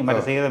උඩින් ඉන්නේ මට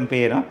සේරම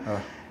පේනවා.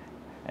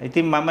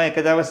 ඉතින් මම එක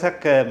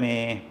දවසක්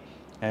මේ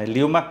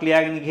ලියුමක්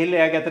ලියාගෙන ගිහිල්ලා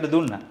එයාගේ අතට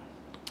දුන්නා.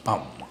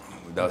 අම්මා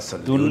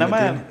දවස්වල දුන්නම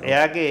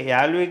එයාගේ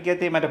යාළුවෙක්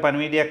ගැතේ මට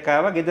පණිවිඩයක්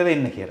ආවා ගෙදර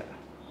එන්න කියලා.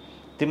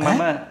 ඉතින් මම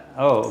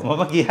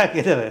ගියා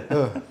ගෙදර.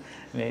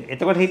 මේ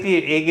එතකොට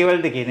හිටියේ ඒ ගෙවල්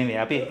දෙකේ නෙමෙයි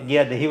අපි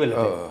ගියා දෙහිවලට.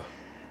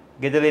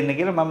 ගෙදර එන්න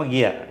කියලා මම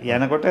ගියා.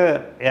 යනකොට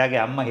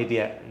එයාගේ අම්මා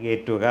හිටියා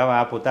ගේට්ටුව ගාව.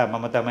 ආ පුතා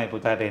මම තමයි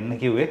පුතාට එන්න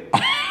කිව්වේ.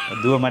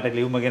 දුව මට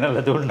ලියුම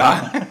ගෙනල්ලා දුන්නා.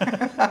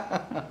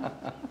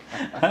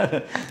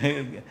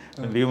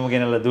 ලියුම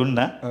ගෙනල්ලා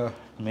දුන්නා.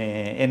 මේ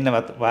එන්න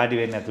වාඩි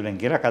වෙන්න ඇතුලෙන්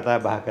කියලා කතා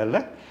බහ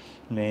කරලා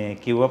මේ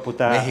කිව්වා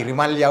පුතා මේ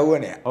හිරිමල්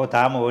යවුවනේ. ඔව්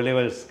තාම O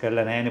levels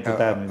කරලා නැහැනේ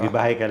පුතා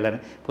විභාගය කරලා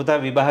නැහැ. පුතා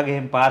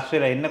විභාගයෙන් පාස්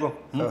වෙලා එන්නකෝ.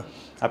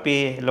 අපි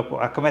ලොකු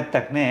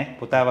අකමැත්තක් නැහැ.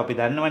 පුතාව අපි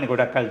දන්නවනේ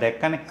ගොඩක් කල්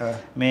දැක්කනේ.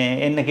 මේ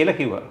එන්න කියලා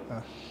කිව්වා.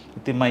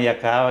 ඉතින් මම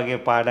යකා වගේ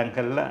පාඩම්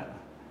කරලා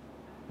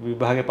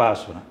විභාගේ පාස්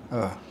වුණා.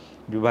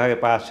 විභාගේ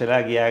පාස්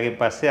වෙලා ගියාගෙන්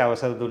පස්සේ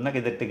අවසර දුන්නා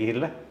ගෙදරට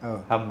ගිහිල්ලා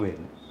හම්බ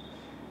වෙන්න.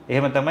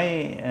 එහෙම තමයි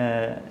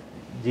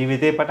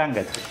ජීවිතේ පටන්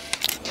ගත්තේ.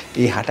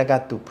 ඒ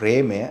හටගත්තු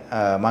ප්‍රේමය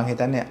මම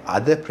හිතන්නේ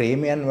අද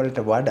ප්‍රේමයන් වලට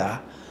වඩා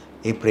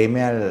ඒ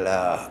ප්‍රේමයල්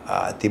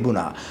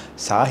තිබුණා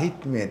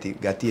සාහිත්‍යමය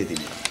ගතිය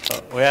තිබුණා.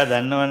 ඔයා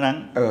දන්නවනම්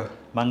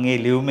මම ඒ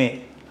ලියුමේ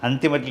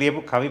අන්තිමට ලියපු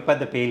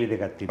කවිපද පේලි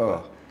දෙකක්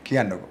තිබ්බා.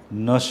 කියන්නකෝ.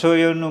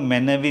 නොසොයනු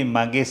මැනවි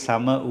මගේ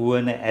සම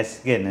උවන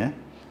ඇස්ගෙන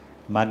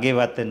මගේ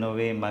වත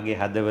නොවේ මගේ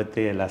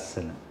හදවතේ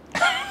ලස්සන.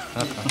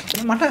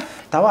 මට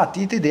තව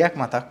අතීතේ දෙයක්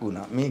මතක්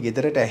වුණා. මේ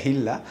ගෙදරට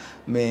ඇහිල්ලා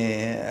මේ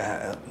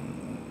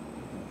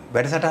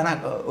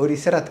වැඩසටහනක් ඔය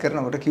ඉස්සරහත්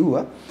කරනකොට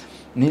කිව්වා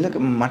නිලක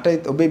මට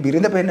ඔබේ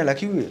බිරිඳ පෙන්නලා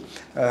කිව්වේ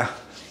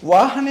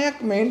වාහනයක්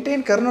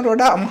මේන්ටේන් කරනට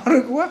වඩා අමාරු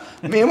කිව්වා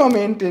මේවා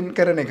මේන්ටේන්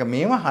කරන එක.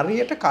 මේවා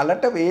හරියට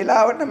කලට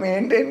වේලාවට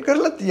මේන්ටේන්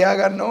කරලා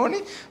තියාගන්න ඕනි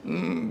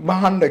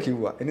බහන්න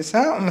කිව්වා. ඒ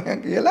නිසා මම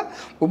කියලා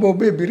ඔබ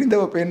ඔබේ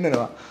බිරිඳව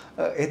පෙන්නනවා.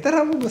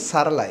 ඒතරම්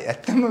සරලයි.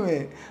 ඇත්තම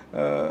මේ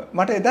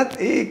මට එදත්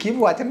ඒ කියපු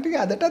වචන ටික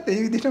අදටත් ඒ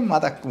විදිහට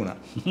මතක් වුණා.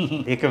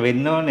 ඒක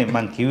වෙන්න ඕනේ.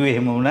 මං කිව්වේ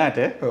එහෙම වුණාට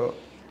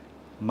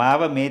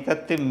මාව මේ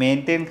තත්ත්වෙ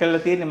මේන්ටේන්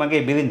කරලා තියෙන්නේ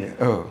මගේ බිරිඳ.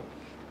 ඔව්.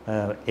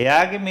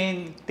 එයාගේ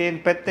මේන්ටේන්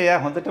පැත්ත එයා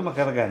හොඳටම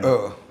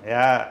කරගන්නවා.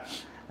 එයා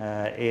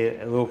ඒ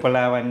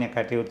රූපලාවන්‍ය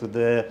කටයුතුද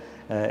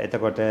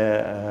එතකොට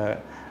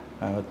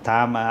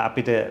තාම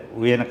අපිට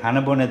උයන කන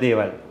බොන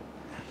දේවල්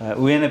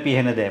උයන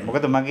පිහන දේ.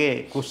 මොකද මගේ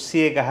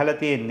කුස්සියේ ගහලා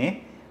තියෙන්නේ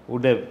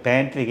උඩ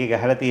පෑන්ට්‍රි එකේ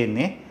ගහලා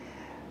තියෙන්නේ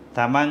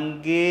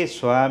තමන්ගේ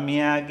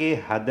ස්වාමියාගේ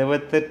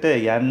හදවතට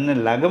යන්න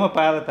ළඟම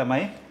පාර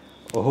තමයි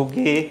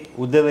ඔහුගේ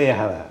උදරය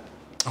හරහා.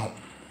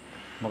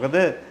 මොකද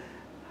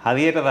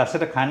හරියට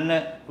රසට කන්න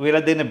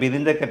වෙලා දෙන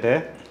බිරිඳකට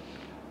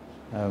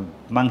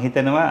මං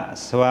හිතනවා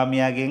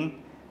ස්වාමියාගෙන්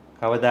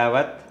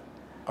කවදාවත්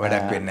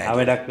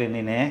අවඩක්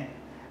වෙන්නේ නැහැ.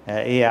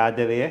 ඒ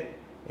ආදරය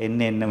එන්න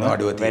එන්නම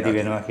වැඩි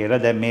වෙනවා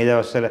කියලා. දැන් මේ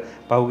දවස්වල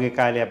පහුගිය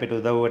කාලේ අපිට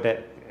උදව්වට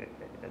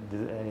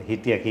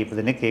හිටිය කීප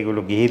දෙනෙක්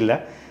ඒගොල්ලෝ ගිහිල්ලා.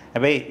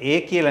 හැබැයි ඒ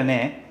කියලා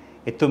නෑ.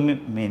 එතුම්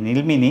මේ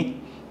නිල්මිනි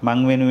මං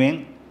වෙනුවෙන්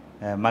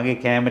මගේ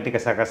කෑම ටික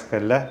සකස්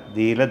කරලා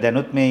දීලා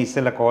දැනුත් මේ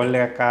ඉස්සෙල්ලා කෝල්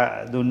එකක්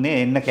දුන්නේ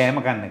එන්න කෑම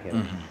කන්න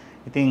කියලා.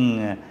 ඉතින්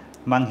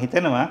මං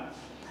හිතනවා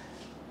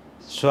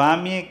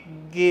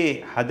ස්වාමියගේ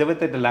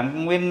හදවතට ලං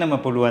වෙන්නම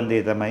පුළුවන්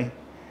දේ තමයි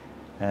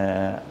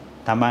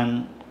තමන්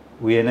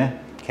උයන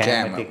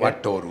කෑම ටික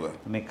වට්ටෝරුව.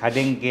 මේ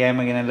කඩෙන් කෑම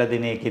ගෙනල්ලා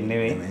දෙන එකකින්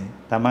නෙවෙයි.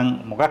 තමන්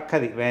මොකක්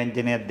හරි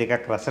ව්‍යංජනයක්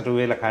දෙකක් රසට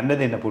උයලා කන්න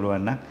දෙන්න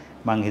පුළුවන් නම්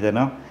මං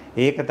හිතනවා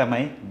ඒක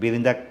තමයි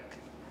බිරිඳක්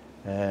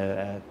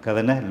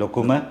කරන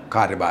ලොකුම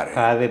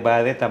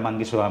කාර්යභාරය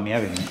තමන්ගේ ස්වාමියා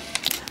වෙන්නේ.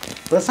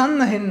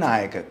 ප්‍රසන්න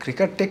හෙන්නායක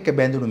ක්‍රිකට් එක්ක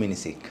බැඳුණු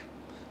මිනිසෙක්.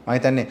 මම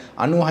හිතන්නේ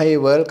 96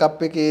 වර්ල්ඩ් කප්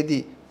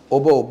එකේදී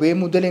ඔබ ඔබේ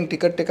මුදලෙන්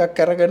ටිකට් එකක්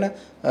අරගෙන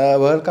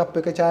වර්ල්ඩ් කප්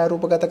එක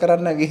ඡායාරූපගත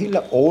කරන්න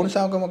ගිහිල්ලා ඕන්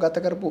සමගම ගත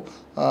කරපු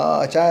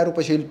ඡායාරූප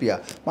ශිල්පියා.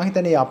 මම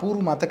හිතන්නේ අපූර්ව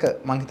මතක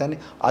මම හිතන්නේ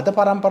අද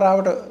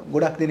පරම්පරාවට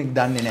ගොඩක් දෙනෙක්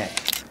දන්නේ නැහැ.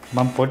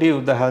 මම පොඩි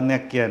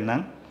උදාහරණයක්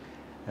කියන්නම්.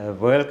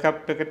 වර්ල්ඩ්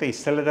කප් එකට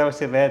ඉස්සෙල්ලා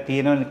දවසේ රෑ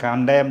තියෙනවනේ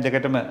කණ්ඩායම්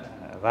දෙකටම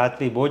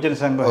රාත්‍රී භෝජන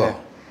සංග්‍රහය.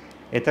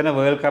 එතන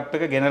වර්ල්ඩ් කප්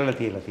එක ගෙනල්ලා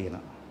තියලා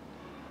තියෙනවා.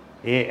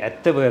 ඒ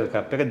ඇත්ත වර්ල්ඩ්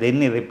කප් එක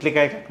දෙන්නේ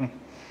රෙප්ලිකා එකක් නේ.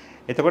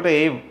 එතකොට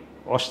ඒ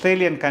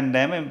ඔස්ට්‍රේලියන්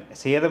කණ්ඩායම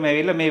සියදම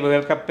ඇවිල්ලා මේ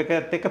වර්ල්ඩ් කප්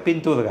එකත් එක්ක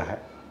පින්තූර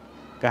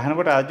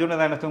ගහනකොට අර්ජුන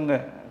දනතුංග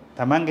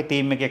තමන්ගේ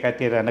ටීම් එකේ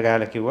කට්ටියට අඬ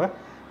ගහලා කිව්වා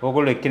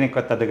ඕගොල්ලෝ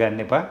එක්කෙනෙක්වත් අද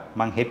ගන්න එපා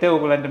මං හෙට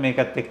ඕගොල්ලන්ට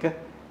මේකත් එක්ක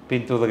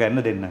පින්තූර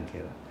ගන්න දෙන්නම්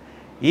කියලා.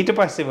 ඊට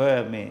පස්සේ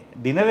මේ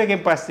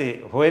දිනවලකින් පස්සේ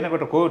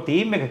හොයනකොට කෝ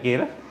ටීම් එක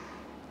කියලා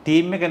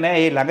ටීම් එක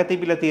නෑ ඒ ළඟ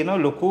තිබිලා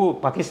තියෙනවා ලොකු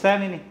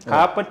පාකිස්තානේනේ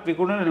කාපට්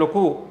විකුණන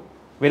ලොකු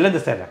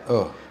වෙළඳසැලක්.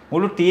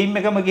 මුළු ටීම්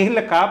එකම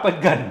ගිහිල්ලා කාපට්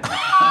ගන්න.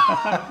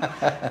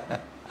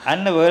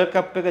 අන්න වර්ල්ඩ්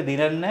කප් එක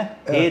දිනන්න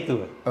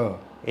හේතුව.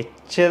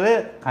 එච්චර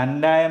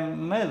කණ්ඩායම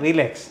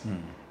රිලැක්ස්.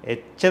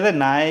 එච්චර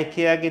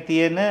නායකයාගේ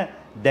තියෙන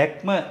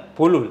දැක්ම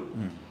පුළුල්.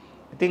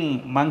 ඉතින්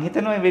මං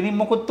හිතනවා වෙනින්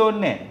මොකුත් ඕනේ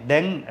නැහැ.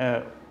 දැන්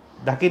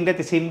දකින්න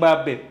ඇති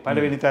සිම්බාබ්වේ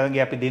පළවෙනි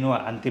තරඟේ අපි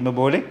දිනුවා අන්තිම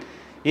බෝලේ.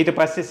 ඊට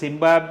පස්සේ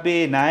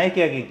සිම්බාබ්වේ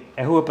නායකයාගෙන්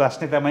ඇහුව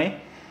ප්‍රශ්නේ තමයි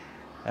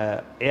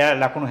එයා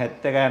ලකුණු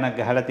 70 ගානක්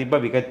ගහලා තිබ්බ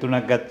විකට්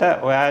 3ක් ගත්තා.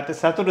 ඔයාට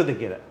සතුටුද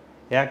කියලා.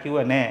 එයා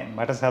කිව්වා නෑ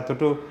මට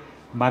සතුටු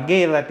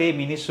මගේ රටේ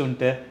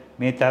මිනිස්සුන්ට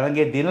මේ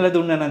තරඟේ දිනලා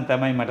දුන්නා නම්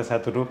තමයි මට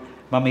සතුටු.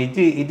 මම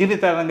ඉදිරි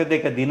තරඟ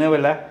දෙක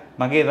දිනවලා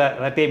මගේ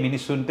රටේ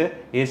මිනිස්සුන්ට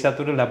ඒ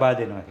සතුට ලබා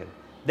දෙනවා කියලා.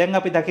 දැන්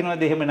අපි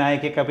දකින්නවාද එහෙම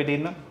නායකයෙක් අපිට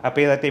ඉන්නවා?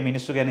 අපේ රටේ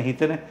මිනිස්සු ගැන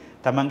හිතන,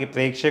 තමන්ගේ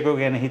ප්‍රේක්ෂකයෝ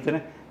ගැන හිතන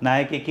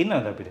නායකයෙක්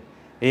ඉන්නවද අපිට?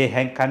 ඒ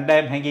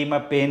කණ්ඩායම්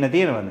හැඟීමක් පේන්න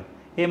තියෙනවද?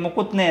 ඒ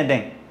මොකුත් නෑ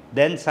දැන්.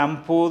 දැන්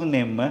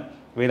සම්පූර්ණයෙන්ම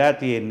වෙලා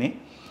තියෙන්නේ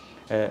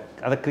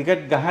අර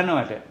ක්‍රිකට්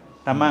ගහනවට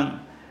තමන්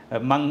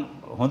මං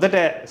හොඳට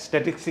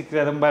ස්ටැටිස්ටික්ස්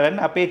අරන් බලන්න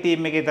අපේ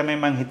ටීම් එකේ තමයි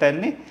මං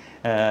හිතන්නේ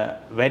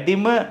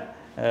වැඩිම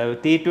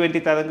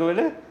T20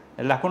 තරඟවල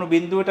ලකුණු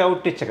බිඳුවට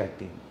අවුට් වෙච්ච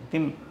කට්ටිය.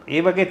 ඉතින්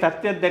ඒ වගේ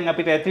තත්ත්වයක් දැන්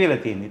අපිට ඇති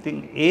වෙලා තියෙනවා. ඉතින්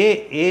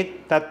ඒ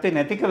තත්ත්වේ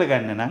නැති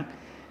කරගන්න නම්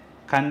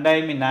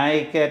කණ්ඩායමේ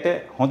නායකයාට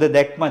හොඳ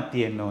දැක්මක්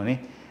තියෙන්න ඕනේ.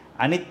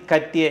 අනිත්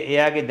කට්ටිය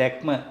එයාගේ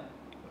දැක්ම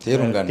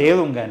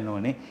තේරුම් ගන්න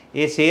ඕනේ.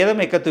 ඒ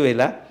සේරම එකතු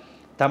වෙලා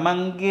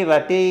තමන්ගේ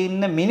රටේ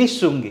ඉන්න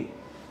මිනිස්සුන්ගේ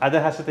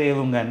අදහස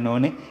තේරුම් ගන්න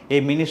ඕනේ.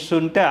 ඒ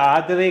මිනිස්සුන්ට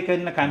ආදරය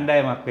කරන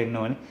කණ්ඩායමක් වෙන්න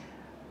ඕනේ.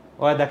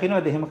 ඔයා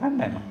දකින්නවද එහෙම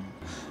කණ්ඩායමක්?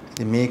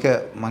 ඉතින් මේක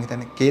මම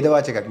හිතන්නේ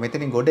ඛේදවාචකයක්.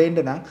 මෙතනින් ගොඩ එන්න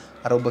නම්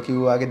අර ඔබ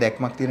කිව්වා වගේ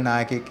දැක්මක් තියෙන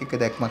නායකයෙක් එක්ක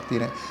දැක්මක්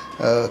තියෙන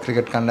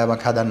ක්‍රිකට්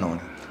කණ්ඩායමක් හදන්න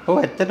ඕනේ. ඔව්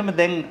ඇත්තටම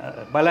දැන්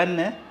බලන්න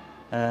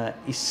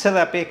ඉස්සර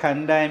අපේ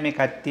කණ්ඩායමේ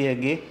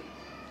කට්ටියගේ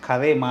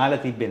කරේ මාල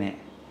තිබ්බේ නැහැ.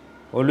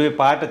 ඔළුවේ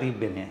පාට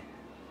තිබ්බේ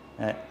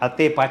නැහැ.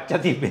 අතේ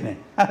පච්ච තිබ්බේ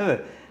නැහැ.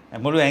 හරිද?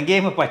 මුළු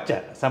ඇඟේම පච්ච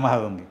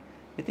සමහරුන්ගේ.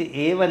 ඉතින්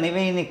ඒව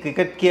නෙවෙයිනේ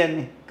ක්‍රිකට්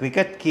කියන්නේ.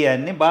 ක්‍රිකට්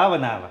කියන්නේ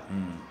භාවනාවක්.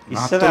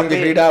 ඉස්සර අපේ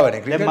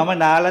ක්‍රීඩාවනේ ක්‍රිකට්. දැන් මම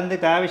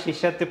නාලන්දේට ආවේ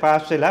ශිෂ්‍යත්වයේ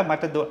පාස් වෙලා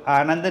මට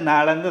ආනන්ද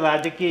නාලන්ද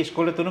රාජකීය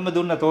ඉස්කෝලේ තුනම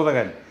දුන්න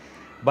තෝරගන්න.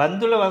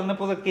 බන්දුල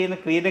වර්ණපුර කියන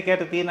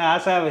ක්‍රීඩකයාට තියෙන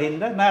ආසාව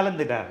හින්දා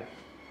නාලන්දේට ආවේ.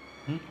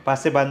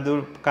 පස්සේ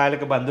බන්දුල්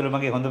කාලෙක බන්දුල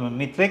මගේ හොඳම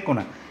මිත්‍රෙක්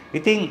වුණා.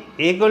 ඉතින්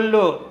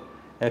ඒගොල්ලෝ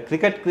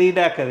ක්‍රිකට්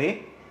ක්‍රීඩා කරේ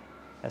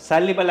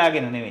සල්ලි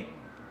බලාගෙන නෙවෙයි.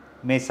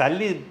 මේ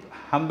සල්ලි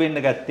හම්බෙන්න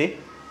ගත්තේ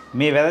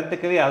මේ වැරද්ද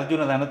කරේ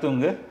අර්ජුන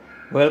දනතුංග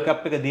වර්ල්ඩ්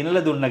කප් එක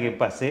දිනලා දුන්නගෙන්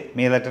පස්සේ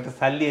මේ රටට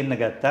සල්ලි එන්න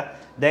ගත්තා.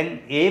 දැන්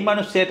ඒ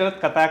මිනිස්සයාටවත්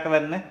කතා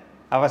කරන්න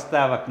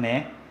අවස්ථාවක්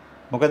නැහැ.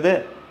 මොකද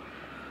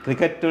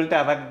ක්‍රිකට් වලට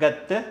අරක්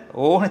ගත්ත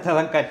ඕන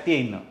තරම් කට්ටිය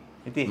ඉන්නවා.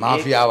 ඉතින්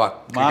මාෆියාවක්.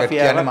 ක්‍රිකට්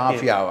කියන්නේ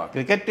මාෆියාවක්.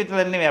 ක්‍රිකට්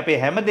විතර නෙමෙයි අපේ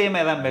හැමදේම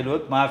අරන්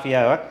බැලුවොත්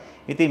මාෆියාවක්.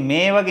 ඉතින්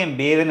මේ වගේ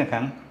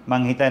බේරෙනකන්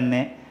මං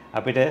හිතන්නේ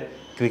අපිට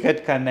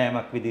ක්‍රිකට්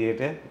කණ්ඩායමක්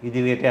විදිහට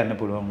ඉදිරියට යන්න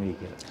පුළුවන් වෙයි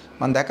කියලා.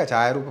 මම දැක්ක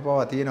ඡායාරූප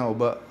පවා තියෙන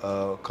ඔබ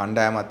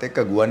කණ්ඩායමත් එක්ක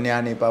ගුවන්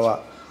යානයේ පවා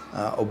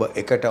ඔබ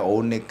එකට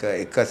ඔවුන්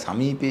එක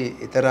සමීපේ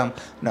ඊතරම්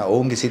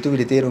ඔවුන්ගේ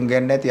සිතුවිලි තේරුම්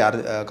ගන්න ඇති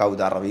කවුද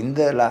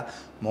අරවින්දලා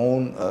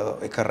මොවුන්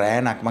එක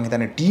රෑනක් මම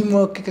හිතන්නේ ටීම්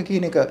වර්ක් එක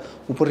කියන එක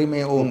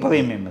උපරිමයේ ඔවුන්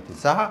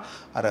සහ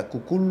අර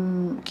කුකුල්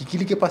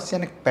කිකිලිගේ පස්සේ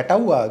යන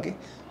පැටවුවාගේ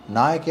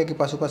නායකයාගේ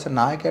පසුපස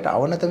නායකයාට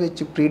අවනත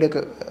වෙච්ච ක්‍රීඩක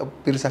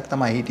පිරිසක්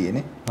තමයි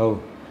හිටියේනේ. ඔව්.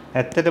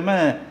 ඇත්තටම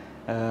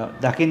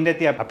දකින්න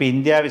ඇති අපි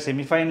ඉන්දියාවේ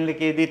සෙමි ෆයිනල්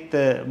එකේදීත්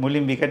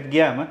මුලින් විකට්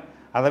ගියාම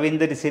අරවින්ද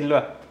ඩි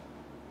සිල්වා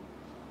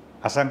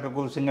අසංක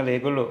කුල්සිංහල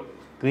ඒගොල්ලෝ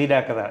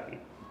ක්‍රීඩා කරා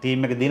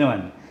ටීම් එක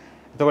දිනවන්නේ.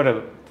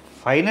 එතකොට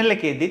ෆයිනල්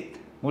එකේදීත්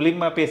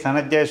මුලින්ම අපේ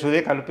සනත්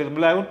ජයසූරිය කළු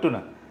පෙරමුලා අවුට්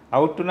වුණා.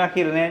 අවුට් වුණා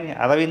කියලා නෑනේ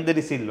අරවින්ද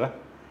ඩි සිල්වා.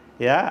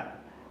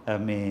 එයා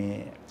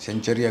මේ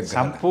සෙන්චරියක්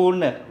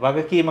සම්පූර්ණ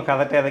වගකීම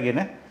කරට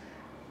අරගෙන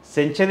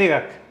සෙන්චරි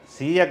එකක්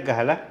 100ක්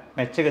ගහලා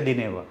මැච් එක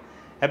දිනෙවුවා.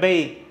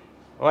 හැබැයි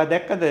ඔයා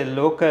දැක්කද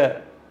ලෝක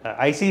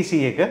ICC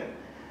එක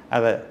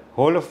අර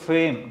Hall of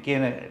Fame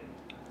කියන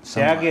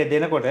ත්‍යාගය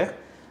දෙනකොට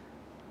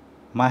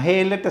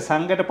මහේලට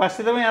සංඝට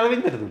පස්සේ තමයි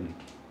අරවින්දට දුන්නේ.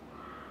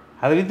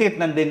 අරවින්දට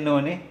නම් දෙන්න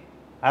ඕනේ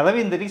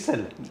අරවින්දට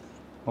ඉස්සෙල්ලා.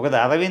 මොකද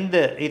අරවින්ද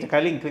ඊට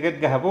කලින්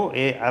ක්‍රිකට් ගහපුව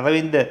ඒ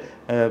අරවින්ද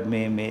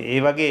මේ ඒ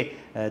වගේ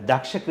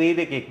දක්ෂ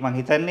ක්‍රීඩකෙක් මම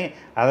හිතන්නේ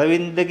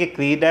අරවින්දගේ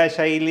ක්‍රීඩා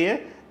ශෛලිය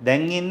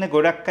දැන් ඉන්න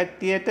ගොඩක්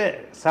කට්ටියට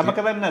සම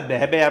කරන්නත්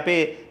බෑ. හැබැයි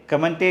අපේ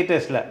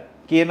කමෙන්ටේටර්ස්ලා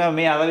කියනවා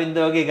මේ අරවින්ද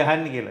වගේ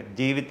ගහන්න කියලා.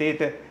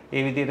 ජීවිතේට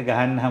ඒ විදිහට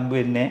ගහන්න හම්බ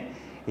වෙන්නේ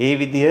ඒ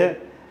විදිහ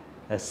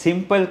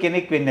සිම්පල්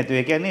කෙනෙක් වෙන්නේ නැතුව.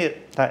 ඒ කියන්නේ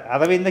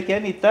අරවින්ද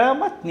කියන්නේ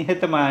ඉතාමත්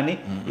නිහතමානී,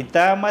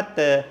 ඉතාමත්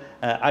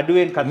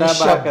අඩුවෙන් කතා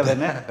බහ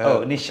කරන,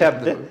 ඔව්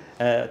නිශ්ශබ්ද,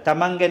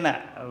 තමන් ගැන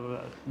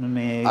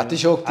මේ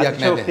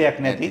අතිශෝක්තියක්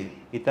නැති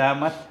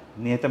ඉතාමත්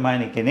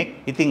නිහතමානී කෙනෙක්.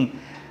 ඉතින්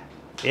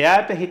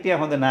එයාට හිටිය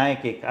හොඳ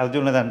නායකයෙක්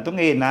අර්ජුන දන්තුන්.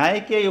 ඒ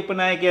නායකයයි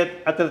උපනායකයයි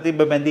අතර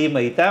තිබ්බ බැඳීම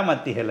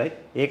ඉතාමත් ඉහළයි.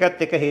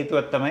 ඒකත් එක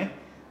හේතුවක් තමයි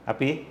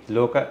අපි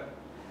ලෝක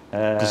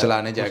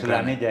කුසලානේ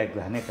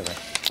ජයග්‍රහණය කළා.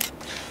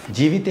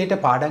 ජීවිතේට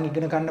පාඩම්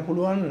ඉගෙන ගන්න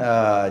පුළුවන්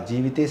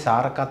ජීවිතේ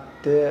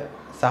සාරකත්වය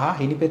සහ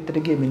හිණිපෙත්තට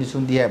ගිය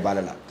මිනිසුන් දිහා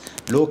බලලා.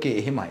 ලෝකේ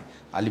එහෙමයි.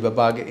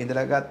 අලිබබාගේ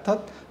ඉඳලා ගත්තත්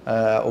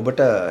ඔබට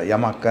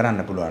යමක්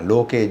කරන්න පුළුවන්.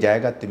 ලෝකේ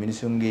ජයගත්ත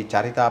මිනිසුන්ගේ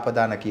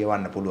චරිතාපදාන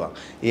කියවන්න පුළුවන්.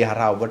 ඒ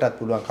හරහා ඔබටත්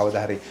පුළුවන්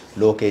කවදා හරි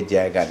ලෝකේ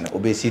ජය ගන්න.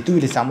 ඔබේ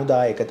සිතුවිලි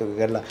සමුදාය එකතු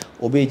කරලා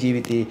ඔබේ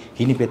ජීවිතේ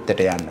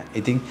හිණිපෙත්තට යන්න.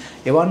 ඉතින්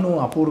එවන් වූ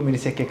අපූර්ව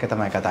මිනිසෙක් එක්ක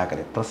තමයි කතා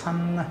කරේ.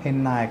 ප්‍රසන්න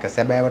හෙන්නායක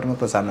සැබෑවටම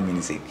ප්‍රසන්න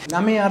මිනිසෙක්.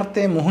 නමේ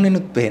අර්ථයේ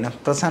මුහුණිනුත් පේන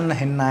ප්‍රසන්න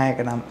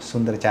හෙන්නායක නම්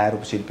සුන්දර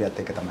ඡායාරූප ශිල්පියත්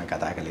එක්ක තමයි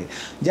කතා කළේ.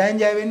 ජයෙන්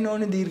ජය වෙන්න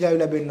ඕනේ, දීර්ඝායු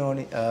ලැබෙන්න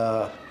ඕනේ.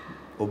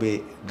 ඔබේ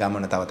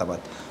ගමන තව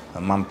තවත්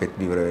මම් පෙත්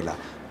විවර වෙලා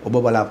ඔබ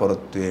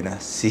බලාපොරොත්තු වෙන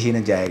සිහින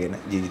ජයගෙන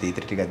ජීවිතය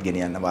ඉදිරි ටිකක්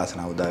ගෙනියන්න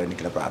වාසනාව උදා වෙන්න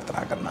කියලා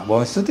ප්‍රාර්ථනා කරනවා.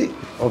 බොහොම ස්තුතියි.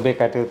 ඔබේ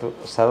කටයුතු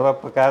සර්ව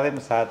ප්‍රකාරයෙන්ම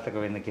සාර්ථක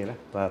වෙන්න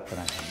කියලා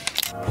ප්‍රාර්ථනා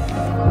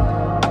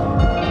කරනවා.